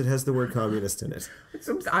it has the word communist in it.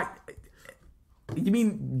 You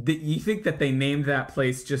mean that you think that they named that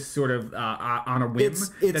place just sort of on a whim?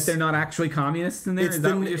 That they're not actually communists in there? Is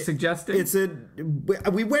that what you're suggesting?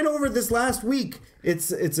 We went over this last week.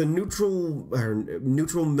 It's a neutral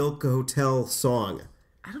milk hotel song.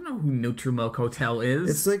 I don't know who Neutral Milk Hotel is.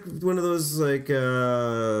 It's like one of those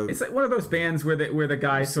It's like one of those bands where the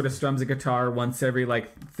guy sort of strums a guitar once every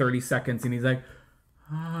 30 seconds, and he's like.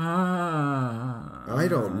 I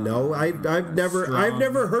don't know. I've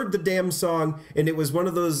never heard the damn song, and it was one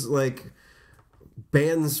of those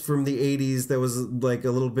bands from the 80s that was a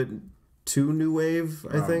little bit too new wave,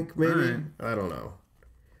 I think, maybe. Right. I don't know.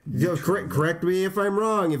 Correct me if I'm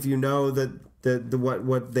wrong, if you know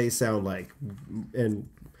what they sound like and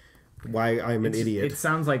why I'm an idiot. It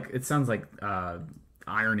sounds like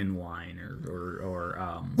Iron and Wine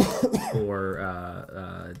or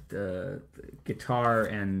guitar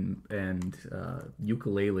and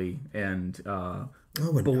ukulele and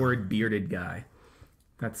bored bearded guy.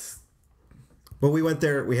 But we went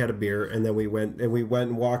there, we had a beer, and then we went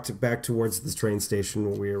and walked back towards the train station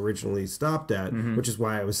where we originally stopped at, which is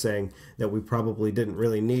why I was saying that we probably didn't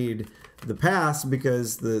really need the pass,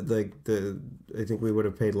 because I think we would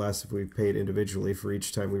have paid less if we paid individually for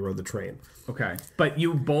each time we rode the train. Okay, but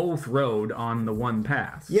you both rode on the one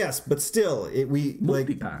pass. Yes, but still,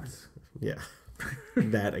 multi-pass. Yeah,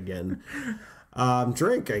 that again.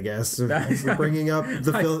 Drink, I guess. We're bringing up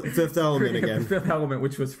the Fifth Element again. Fifth Element,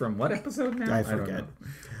 which was from what episode now? I forget.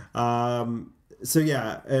 So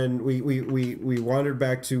yeah, and we wandered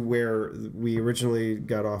back to where we originally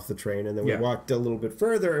got off the train, and then we walked a little bit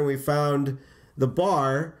further, and we found the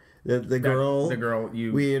bar that the girl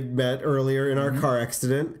we had met earlier in our car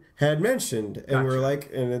accident had mentioned, and Gotcha. we were like,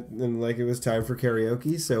 and it was time for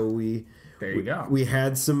karaoke, so we. There you go. We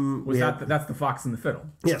had some. That's the Fox and the Fiddle.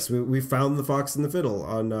 Yes, we found the Fox and the Fiddle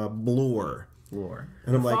on Bloor.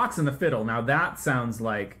 And the Fox and the Fiddle. Now that sounds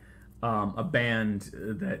like a band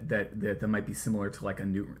that might be similar to a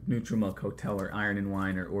Neutral Milk Hotel or Iron and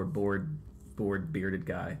Wine or bored bearded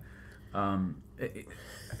guy.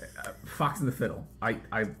 Fox and the Fiddle. I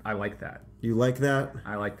like that. You like that?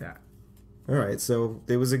 I like that. All right, so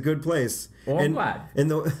it was a good place. Well, I'm glad.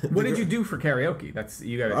 And what did you do for karaoke? That's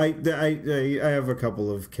you got. I have a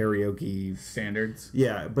couple of karaoke standards.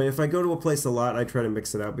 Yeah, but if I go to a place a lot, I try to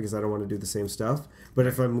mix it out because I don't want to do the same stuff. But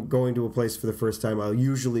if I'm going to a place for the first time, I'll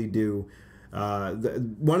usually do.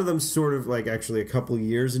 One of them sort of actually a couple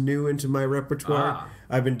years new into my repertoire.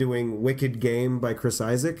 I've been doing "Wicked Game" by Chris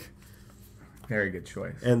Isaak. Very good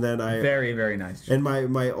choice. And then very, very nice choice. And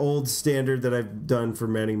my old standard that I've done for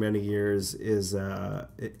many, many years is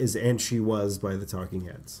 "And She Was" by the Talking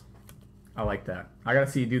Heads. I like that. I gotta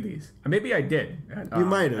see you do these. Maybe I did. You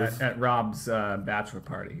might have at Rob's bachelor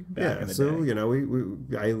party. Back in the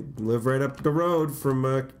day. I live right up the road from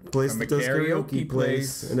a place that does karaoke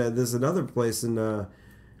place. And there's another place, and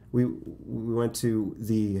we went to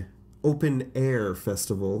the Open Air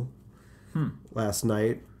Festival last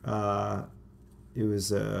night. It was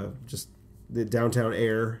just the downtown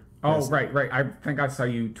air. Oh, right. I think I saw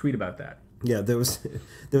you tweet about that. Yeah, there was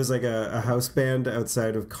a house band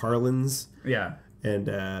outside of Carlin's. Yeah. And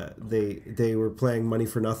they were playing Money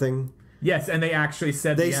for Nothing. Yes, and they actually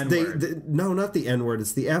said the N-word. No, not the N-word.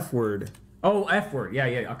 It's the F-word. Oh, F-word. Yeah.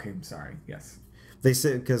 Okay, I'm sorry. Yes. They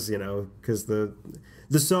said because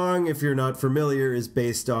the song, if you're not familiar, is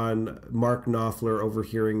based on Mark Knopfler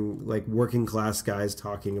overhearing working class guys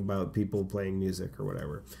talking about people playing music or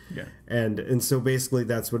whatever. Yeah. And so basically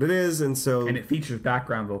that's what it is, and it features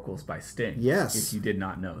background vocals by Sting. Yes. If you did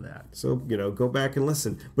not know that. So go back and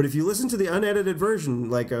listen. But if you listen to the unedited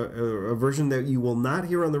version, a version that you will not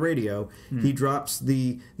hear on the radio, he drops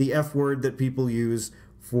the F word that people use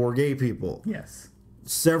for gay people. Yes.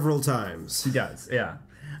 Several times. He does. Yeah.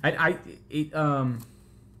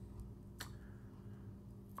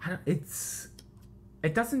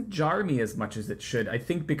 It doesn't jar me as much as it should. I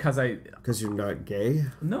think because you're not gay.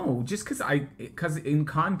 No, just because in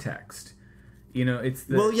context, it's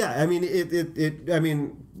the. Well, yeah. I mean,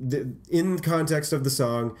 in context of the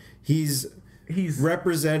song, he's he's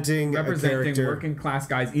representing a character, working class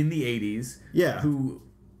guys in the 80s. Yeah. Who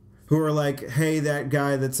are like, hey, that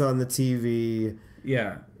guy that's on the TV.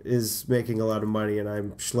 Yeah. Is making a lot of money, and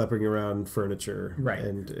I'm schlepping around furniture. Right.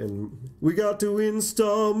 And we got to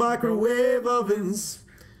install microwave ovens.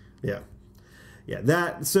 Yeah. Yeah,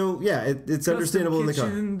 it's understandable in the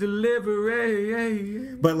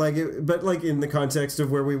delivery. but like in the context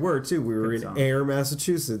of where we were too, we were in Ayer,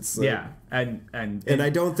 Massachusetts. Like, yeah, and I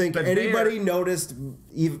don't think anybody noticed,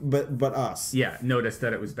 but us. Yeah, noticed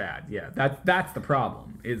that it was bad. Yeah, that's the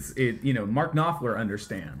problem. Mark Knopfler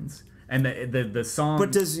understands, and the song.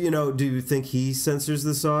 But do you think he censors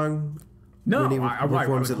the song? No,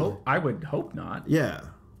 I would hope not. Yeah,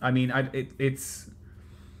 I mean, it's.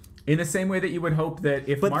 In the same way that you would hope that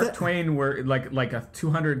if Mark Twain were like a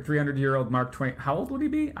 200, 300-year-old Mark Twain, how old would he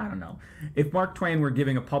be? I don't know. If Mark Twain were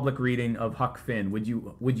giving a public reading of Huck Finn, would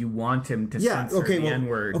you want him to censor the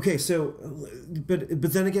N-word? Okay, so, but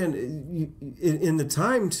then again, in the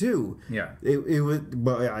time too, yeah, it would.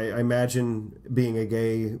 Well, I imagine being a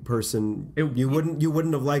gay person, you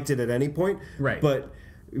wouldn't have liked it at any point, right? But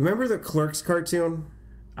remember the Clerks cartoon?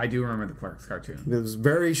 I do remember the Clerks cartoon. It was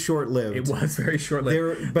very short-lived. It was very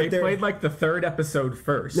short-lived. They played like the third episode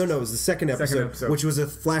first. No, it was the second episode, which was a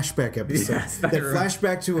flashback episode. Yes, that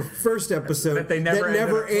flashback to a first episode that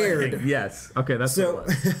never aired. Yes. Okay, that's what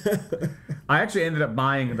it was. I actually ended up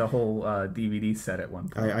buying the whole DVD set at one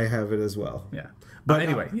point. I have it as well. Yeah. But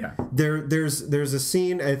anyway, yeah. There's a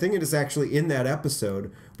scene, I think it is actually in that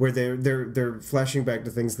episode, where they're flashing back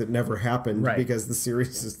to things that never happened, right, because the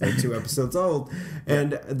series is like 2 episodes old,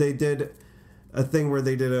 and they did a thing where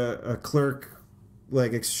they did a clerk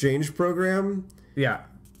like exchange program. Yeah.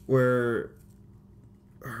 Where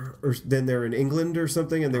then they're in England or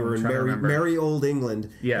something, and they were in merry old England.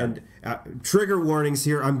 Yeah. And trigger warnings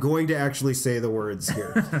here. I'm going to actually say the words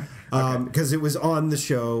here, because it was on the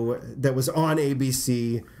show that was on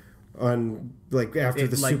ABC on like after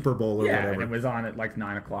the Super Bowl or whatever. And it was on at like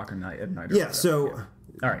 9 o'clock at night. Yeah. So.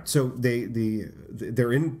 All right. So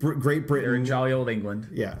they're in Great Britain. They're in jolly old England.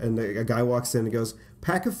 Yeah, and a guy walks in and goes,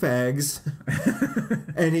 "Pack of fags,"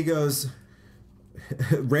 and he goes.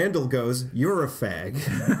 Randall goes, "You're a fag."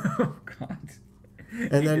 Oh God!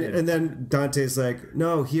 And then Dante's like,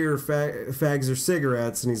 "No, here fags are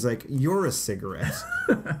cigarettes," and he's like, "You're a cigarette."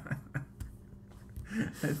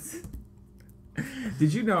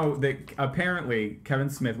 Did you know that apparently Kevin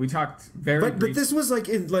Smith? We talked but this was like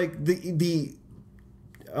in like the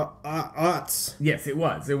aughts. Yes, it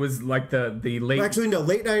was. It was like the late. Actually, no,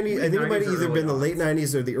 late 90s. I think it might have either been the late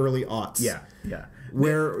 90s or the early aughts. Yeah, yeah.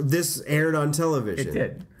 Where this aired on television. It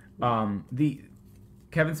did. The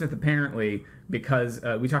Kevin Smith apparently, because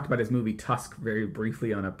we talked about his movie Tusk very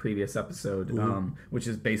briefly on a previous episode, which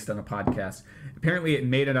is based on a podcast. Apparently, it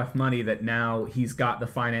made enough money that now he's got the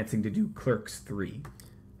financing to do Clerks 3.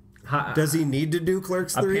 Does he need to do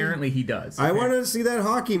Clerks 3? Apparently he does. I want to see that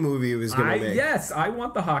hockey movie he was going to make. Yes, I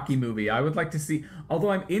want the hockey movie. I would like to see...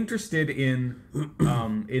 Although I'm interested in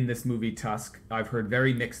this movie Tusk. I've heard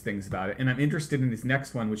very mixed things about it. And I'm interested in this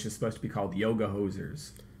next one, which is supposed to be called Yoga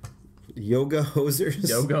Hosers. Yoga Hosers?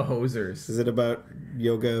 Yoga Hosers. Is it about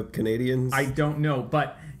yoga Canadians? I don't know,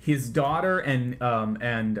 but his daughter and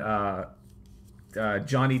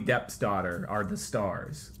Johnny Depp's daughter are the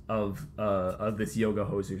stars of this Yoga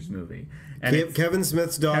Hosers movie. And Kevin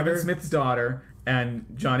Smith's daughter and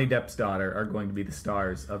Johnny Depp's daughter are going to be the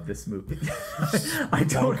stars of this movie. I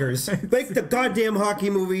don't. Bonkers. Make the goddamn hockey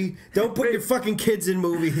movie. Don't put your fucking kids in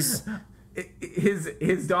movies.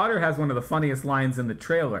 His daughter has one of the funniest lines in the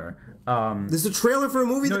trailer. There's a trailer for a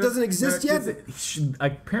movie that doesn't exist yet?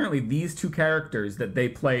 Apparently, these two characters that they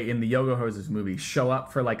play in the Yoga Hosers movie show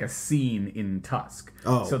up for like a scene in Tusk.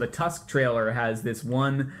 Oh. So the Tusk trailer has this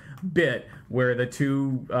one bit where the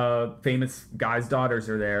two famous guys' daughters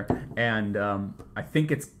are there, and I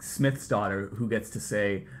think it's Smith's daughter who gets to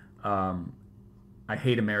say, "I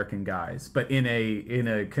hate American guys," but in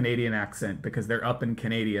a Canadian accent because they're up in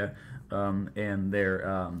Canada, and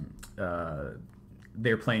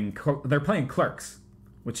they're playing Clerks,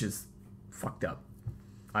 which is fucked up.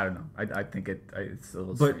 I don't know. I think it's a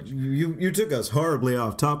little strange. But you took us horribly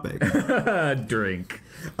off topic. Drink.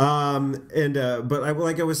 But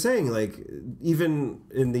like I was saying, like even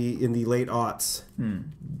in the late aughts,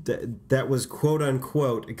 that was quote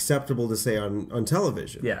unquote acceptable to say on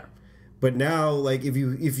television. Yeah. But now, like, if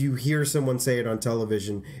you hear someone say it on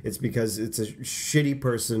television, it's because it's a shitty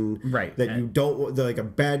person, right? That you don't like, a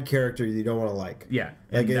bad character you don't want to like, yeah,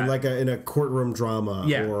 like in a courtroom drama,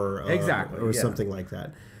 yeah, or exactly, or something like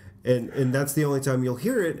that, and that's the only time you'll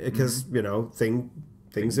hear it because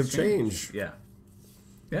things have changed. Yeah,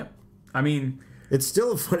 yep. I mean, It's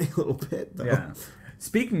still a funny little bit, though. yeah.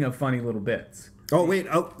 Speaking of funny little bits. Oh wait!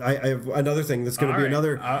 Oh, I have another thing. That's going to be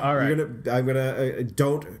another. All right. I'm gonna.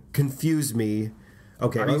 Don't confuse me.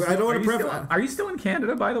 Okay. I don't want to. Are you still in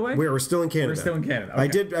Canada, by the way? We're still in Canada. We're still in Canada.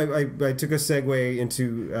 Okay. I took a segue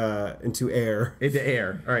into air. Into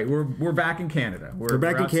air. All right. We're back in Canada. We're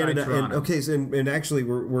back in Canada, Toronto. and actually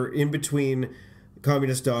we're in between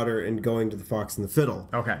Communist Daughter and going to the Fox and the Fiddle.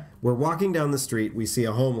 Okay. We're walking down the street. We see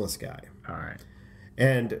a homeless guy. All right.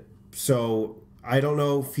 And so I don't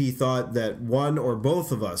know if he thought that one or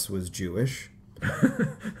both of us was Jewish,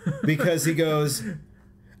 because he goes,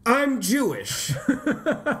 "I'm Jewish,"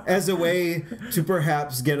 as a way to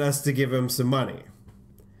perhaps get us to give him some money.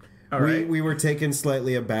 All right. We were taken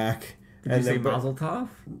slightly aback. Did you say Mazel Tov?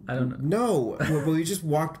 I don't know. No, we just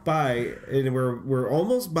walked by, and we're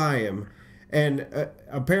almost by him. And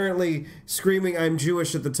apparently screaming "I'm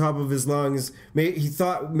Jewish" at the top of his lungs, he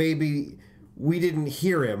thought maybe we didn't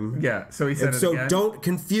hear him. Yeah, so he said and it so again? Don't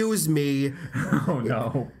confuse me Oh,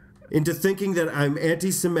 no. into thinking that I'm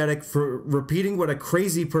anti-Semitic for repeating what a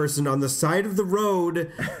crazy person on the side of the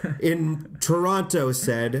road in Toronto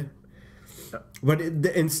said. But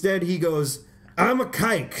instead he goes, "I'm a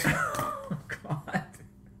kike." Oh, God.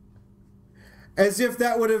 As if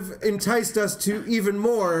that would have enticed us to even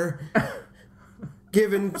more,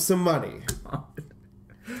 given some money.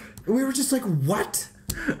 And we were just like, what?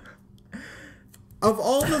 Of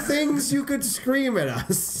all the things you could scream at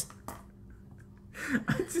us.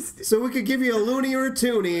 So we could give you a loony or a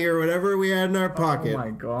toonie or whatever we had in our pocket. Oh,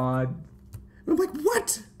 my God. And I'm like,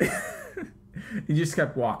 what? You just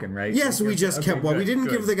kept walking, right? Yes, we just kept walking. We didn't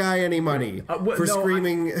give the guy any money for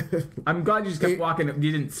screaming. I'm glad you just kept walking.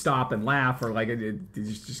 You didn't stop and laugh or like you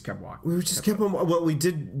just kept walking. We just kept on. Well, we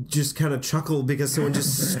did just kind of chuckle because someone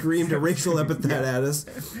just screamed a racial epithet at us.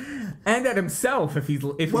 And at himself, if he's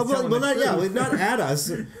not at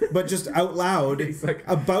us, but just out loud like,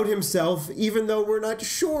 about himself, even though we're not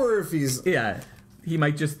sure if he's. Yeah, he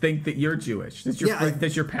might just think that you're Jewish.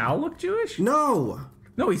 Does your pal look Jewish? No,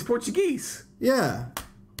 he's Portuguese. Yeah.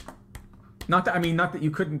 Not that you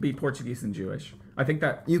couldn't be Portuguese and Jewish. I think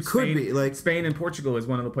that you could be like Spain and Portugal is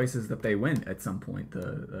one of the places that they went at some point.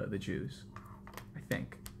 The Jews, I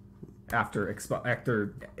think. After that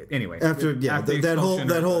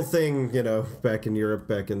whole thing, back in Europe,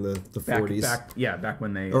 back in the 40s. Back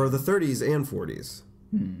when they or the 30s and 40s.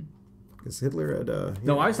 Because Hitler had.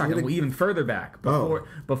 No, I was talking even further back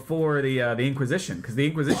before the Inquisition, because the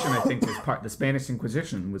Inquisition I think was the Spanish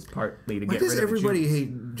Inquisition was partly to get rid of. Why does everybody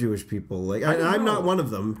hate Jewish people? Like I'm not one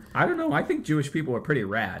of them. I don't know. I think Jewish people are pretty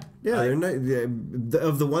rad. Yeah, they're not,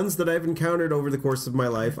 of the ones that I've encountered over the course of my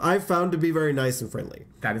life, I've found to be very nice and friendly.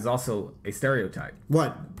 That is also a stereotype.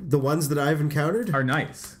 What? The ones that I've encountered are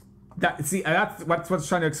nice. That's what's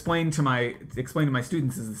trying to explain to my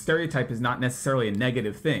students is the stereotype is not necessarily a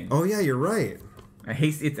negative thing. Oh yeah, you're right.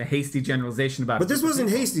 It's a hasty generalization about. But this wasn't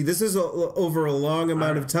hasty. This is over a long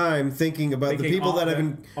amount of time thinking about the people that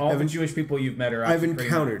the Jewish people you've met are I've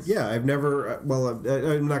encountered. Nice. Yeah, I've never. Well,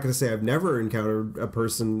 I'm not going to say I've never encountered a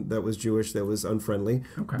person that was Jewish that was unfriendly.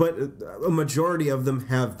 Okay. But a majority of them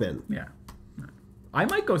have been. Yeah. I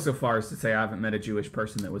might go so far as to say I haven't met a Jewish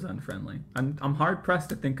person that was unfriendly. I'm hard pressed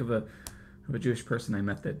to think of a Jewish person I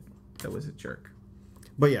met that was a jerk.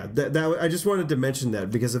 But yeah, that I just wanted to mention that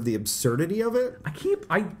because of the absurdity of it.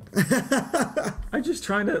 I'm just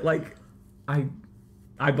trying to I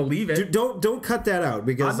believe it. Don't cut that out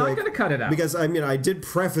because I'm not going to cut it out because I did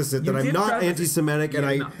preface it that I'm not anti-Semitic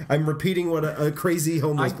and I'm repeating what a crazy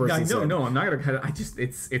homeless person said. No, I'm not going to cut it.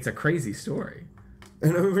 it's a crazy story.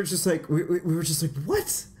 And we were just like,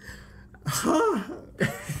 what? Huh?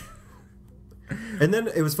 And then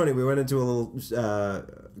it was funny. We went into a little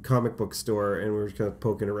comic book store and we were kind of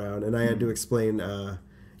poking around, and I had to explain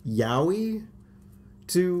Yowie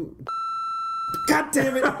to. God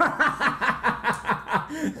damn it!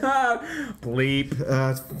 Bleep.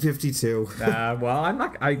 52. Well, I'm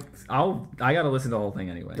not. I gotta listen to the whole thing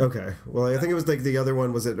anyway. Okay. Well, I think it was like the other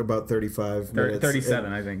one was at about 35 minutes.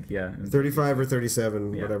 37, I think. Yeah. 35 or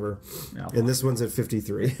 37, whatever. Yeah, and this one's at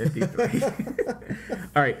 53. 53.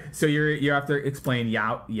 All right. So you have to explain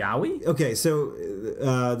Yowie. Okay.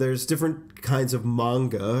 So there's different kinds of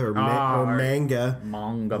manga or manga,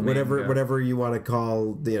 whatever you want to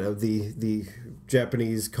call the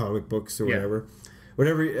Japanese comic books or whatever,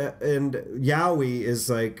 and yaoi is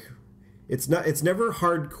like it's never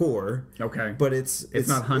hardcore. Okay. But it's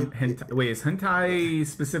not hentai. Wait, is hentai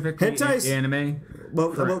specifically anime?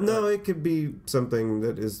 Well, no, it could be something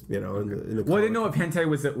that is, in the Well, I didn't know if hentai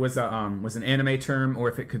was an anime term or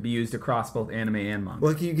if it could be used across both anime and manga.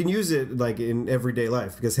 Well, you can use it like in everyday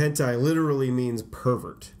life because hentai literally means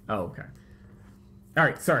pervert. Oh, okay. All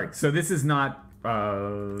right, sorry. So this is not.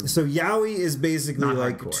 So yaoi is basically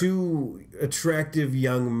like hardcore. Two attractive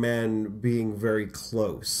young men being very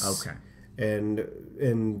close. Okay.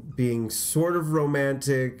 And being sort of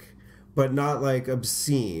romantic, but not like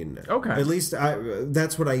obscene. Okay. At least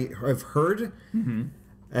that's what I've heard. Mm-hmm.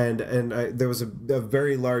 And there was a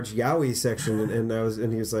very large yaoi section,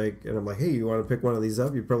 and he was like, and I'm like, hey, you want to pick one of these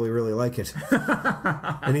up? You probably really like it.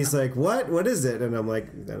 And he's like, what is it? And I'm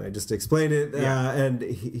like, and I just explained it, and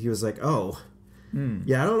he was like, oh.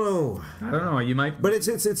 Yeah, I don't know. You might, but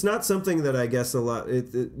it's not something that I guess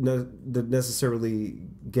that necessarily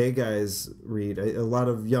gay guys read. A lot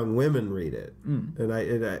of young women read it, and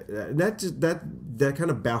that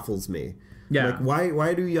kind of baffles me. Yeah, like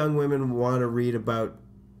why do young women want to read about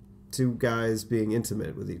two guys being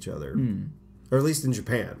intimate with each other, or at least in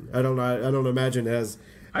Japan? I don't imagine it has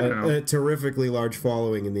a terrifically large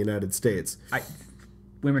following in the United States.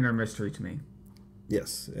 Women are a mystery to me.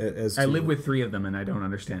 Yes, I live with 3 of them, and I don't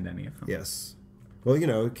understand any of them. Yes, well,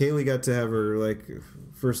 Kaylee got to have her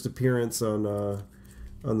first appearance on the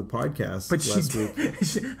podcast last week.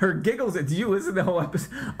 Her giggles. Did you listen to the whole episode?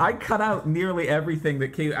 I cut out nearly everything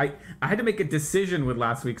that Kaylee. I had to make a decision with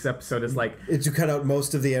last week's episode. It's like, did you cut out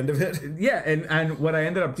most of the end of it? Yeah, and what I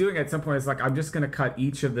ended up doing at some point is like, I'm just going to cut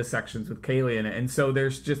each of the sections with Kaylee in it, and so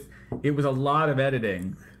it was a lot of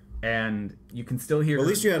editing. And you can still hear. Well, at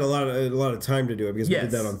least you had a lot of time to do it because we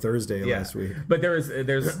did that on Thursday last week. But there's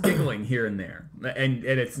giggling here and there, and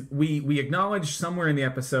it's we acknowledge somewhere in the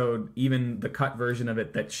episode, even the cut version of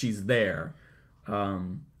it, that she's there,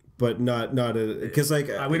 but not because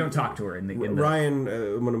we don't talk to her in the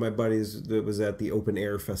Ryan, one of my buddies that was at the open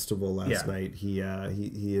air festival last night. He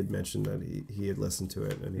had mentioned that he had listened to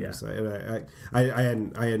it, and he was like, and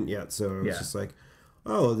I hadn't yet, so it was just like.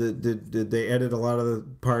 Oh, did they edit a lot of the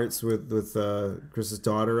parts with Chris's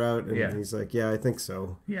daughter out? And he's like, yeah, I think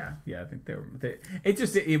so. Yeah, I think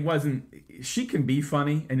it wasn't. She can be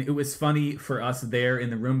funny, and it was funny for us there in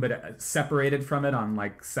the room, but separated from it on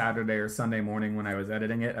like Saturday or Sunday morning when I was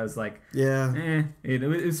editing it, I was like, it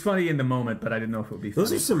was funny in the moment, but I didn't know if it would be funny.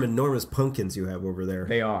 Those are some enormous pumpkins you have over there.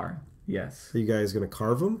 They are, yes. Are you guys gonna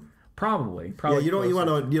carve them? Probably. Yeah, you don't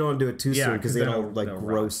want to do it too soon because they don't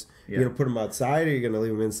gross. Yeah. You're gonna put them outside, or you're gonna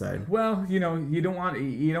leave them inside. Well, you don't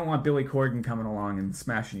want Billy Corgan coming along and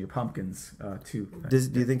smashing your pumpkins too. Do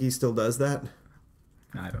you think he still does that?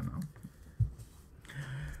 I don't know.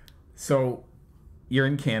 So, you're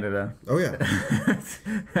in Canada. Oh yeah.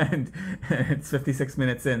 and it's 56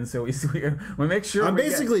 minutes in, so we make sure. I'm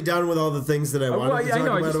basically done with all the things that I wanted to talk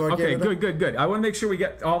about okay, Canada. good. I want to make sure we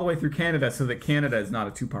get all the way through Canada so that Canada is not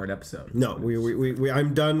a 2-part episode. No,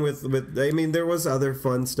 I'm done with. I mean, there was other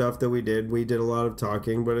fun stuff that we did. We did a lot of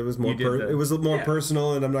talking, but it was more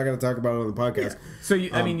personal, and I'm not going to talk about it on the podcast. Yeah. So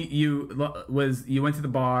you went to the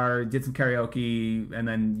bar, did some karaoke, and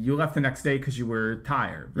then you left the next day because you were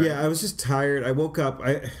tired. Right? Yeah, I was just tired. I woke up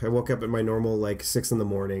at my normal 6 a.m.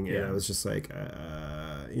 and I was just like,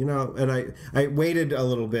 and I waited a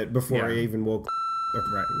little bit before I even woke up.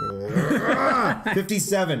 Right.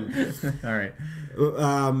 57. All right.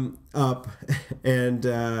 Up and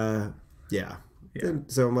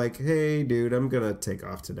And so I'm like, hey, dude, I'm gonna take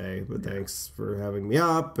off today, but thanks for having me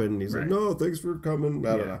up. And he's like, no, thanks for coming.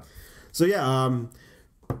 I don't know. So you want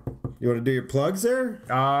to do your plugs there?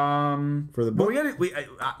 For the book?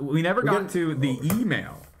 We never got to the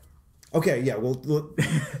email. Okay, yeah, well,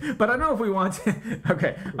 but I don't know if we want to.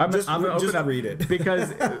 Okay, I'm gonna open up, read it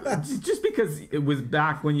because it was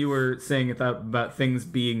back when you were saying about things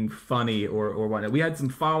being funny or whatnot. We had some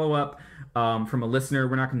follow up from a listener.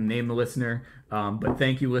 We're not going to name the listener, but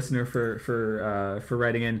thank you, listener, for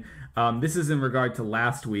writing in. This is in regard to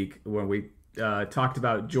last week when we talked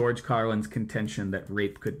about George Carlin's contention that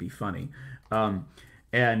rape could be funny, and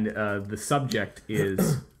the subject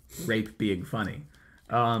is rape being funny.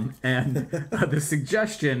 And the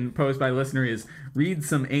suggestion posed by a listener is read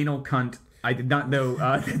some Anal Cunt. I did not know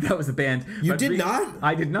that was a band. You did not?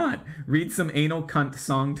 I did not. Read some Anal Cunt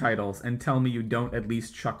song titles and tell me you don't at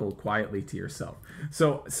least chuckle quietly to yourself.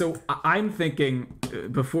 So I'm thinking,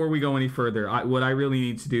 before we go any further, what I really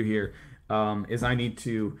need to do here is I need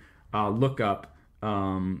to look up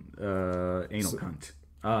Anal Cunt.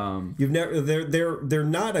 You've never they're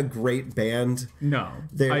not a great band. No,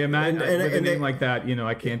 I imagine with a name like that,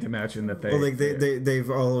 I can't imagine that they. Well, like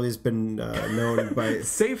they've always been known by.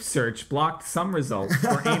 Safe search blocked some results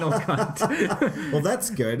for anal cunt. Well,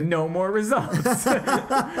 that's good. No more results.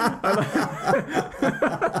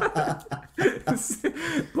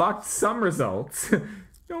 Blocked some results.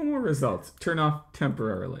 No more results. Turn off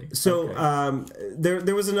temporarily. So okay.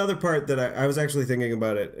 There was another part that I was actually thinking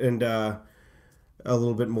about it, and a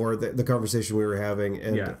little bit more the conversation we were having,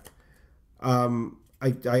 and yeah.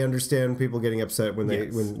 I understand people getting upset when they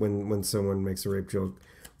when someone makes a rape joke,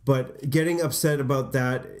 but getting upset about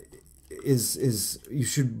that is you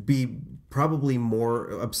should be probably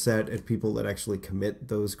more upset at people that actually commit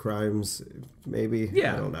those crimes, maybe.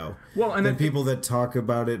 Yeah. I don't know. Well, and then people that talk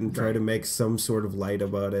about it and try to make some sort of light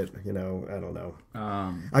about it, I don't know.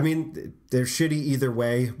 I mean, they're shitty either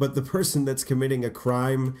way, but the person that's committing a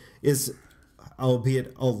crime is,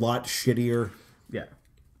 albeit a lot shittier. Yeah.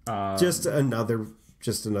 Just another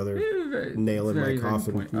nail in my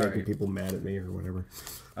coffin, making people mad at me or whatever.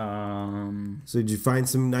 So did you find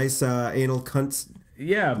some nice anal cunts?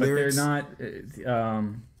 Yeah, but lyrics? They're not.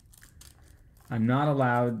 I'm not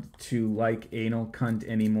allowed to like anal cunt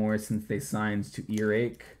anymore since they signed to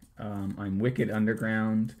Earache. I'm Wicked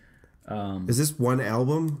Underground. Is this one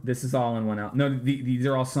album? This is all in one album. No, these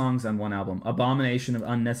are all songs on one album. Abomination of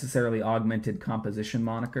unnecessarily augmented composition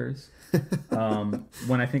monikers.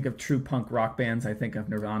 When I think of true punk rock bands, I think of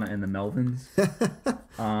Nirvana and the Melvins.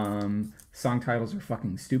 Song titles are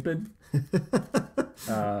fucking stupid.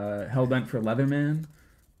 Hellbent for Leatherman.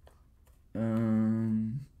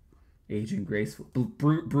 Aging Graceful.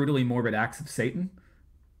 Brutally Morbid Acts of Satan.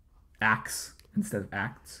 Acts instead of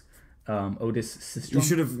acts. Otis Sistrum. You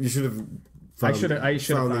should have. I should have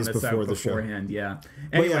found these this before out the show. beforehand. Yeah.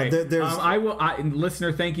 Anyway,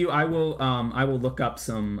 listener, thank you. I will look up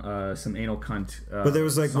some anal cunt. But there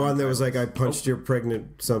was like one that was like, I punched your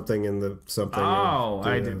pregnant something in the something. Oh,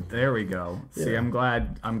 I did. There we go. Yeah. See, I'm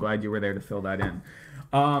glad you were there to fill that in.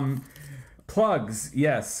 Plugs,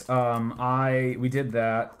 yes. We did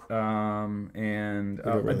that. And we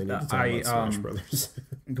don't really need to talk about Smash Brothers.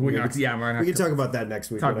 We can talk about that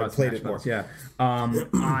next week. Talk when about I played Smash it more. Brothers,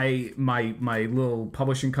 yeah. My little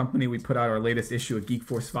publishing company, we put out our latest issue of Geek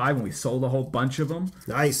Force 5, and we sold a whole bunch of them.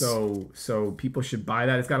 Nice. So people should buy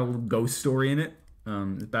that. It's got a little ghost story in it.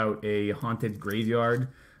 About a haunted graveyard.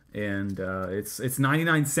 And it's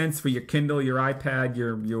 99 cents for your Kindle, your iPad,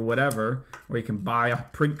 your whatever, or you can buy a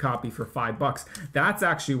print copy for $5. That's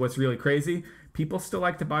actually what's really crazy. People still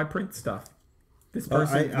like to buy print stuff. This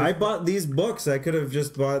person, I bought these books. I could have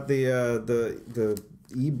just bought the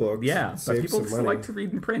ebook. Yeah, but people still like to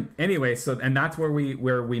read in print anyway. So, and that's where we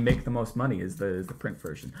make the most money is the print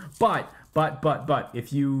version. But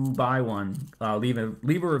if you buy one, leave a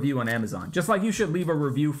review on Amazon. Just like you should leave a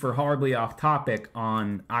review for Horribly Off Topic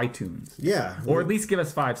on iTunes. Yeah, or at least give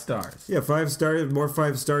us 5 stars. Yeah, 5 stars. More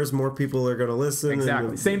 5 stars, more people are going to listen.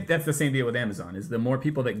 Exactly. That's the same deal with Amazon. Is the more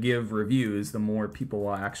people that give reviews, the more people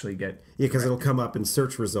will actually get. Yeah, because it'll come up in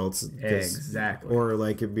search results. Exactly. Or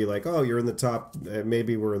like it'd be like, oh, you're in the top.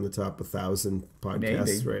 Maybe we're in the top 1,000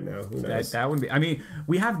 podcasts right now. Who knows? That would be. I mean,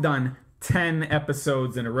 we have done 10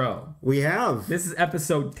 episodes in a row. We have. This is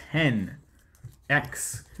episode 10.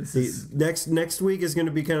 Next week is going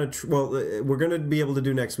to be kind of we're going to be able to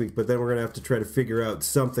do next week, but then we're going to have to try to figure out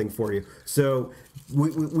something for you. So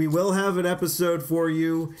we will have an episode for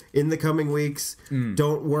you in the coming weeks.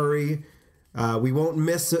 Don't worry. We won't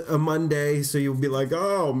miss a Monday, so you'll be like,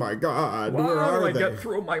 "Oh my God, where are they?" Get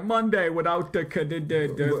through my Monday without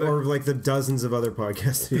or like the dozens of other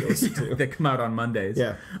podcasts you listen to. They come out on Mondays.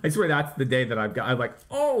 Yeah, I swear that's the day that I'm like,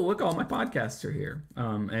 "Oh, look, all my podcasts are here."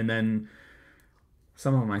 And then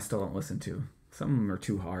some of them I still don't listen to. Some of them are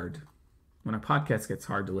too hard. When a podcast gets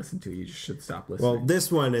hard to listen to, you just should stop listening. Well,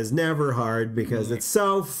 this one is never hard because it's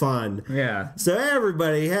so fun. Yeah. So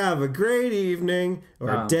everybody have a great evening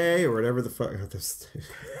or day or whatever the fuck. This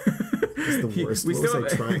is the worst. We still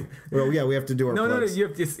trying. Well, yeah, we have to do our plugs. No. You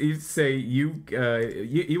have to say you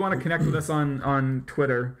want to connect with us on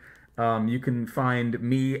Twitter. You can find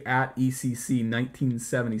me at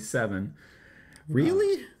ECC1977.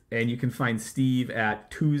 Really? And you can find Steve at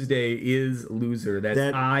Tuesday is Loser. That's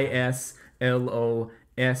ISLOSER.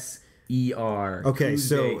 Okay,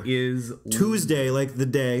 Tuesday so is Tuesday, like the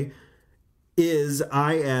day, is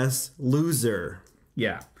IS Loser.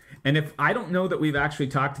 Yeah. And if I don't know that we've actually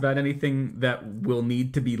talked about anything that will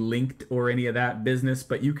need to be linked or any of that business,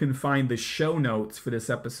 but you can find the show notes for this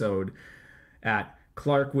episode at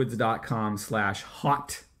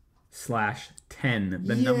clarkwoods.com/hot/10,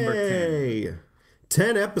 the number 10.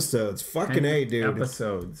 10 episodes. Fucking 10 A, dude.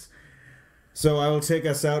 Episodes. So I will take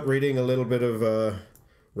us out reading a little bit of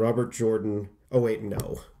Robert Jordan. Oh, wait,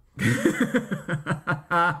 no.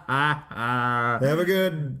 Have a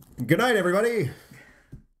good night, everybody.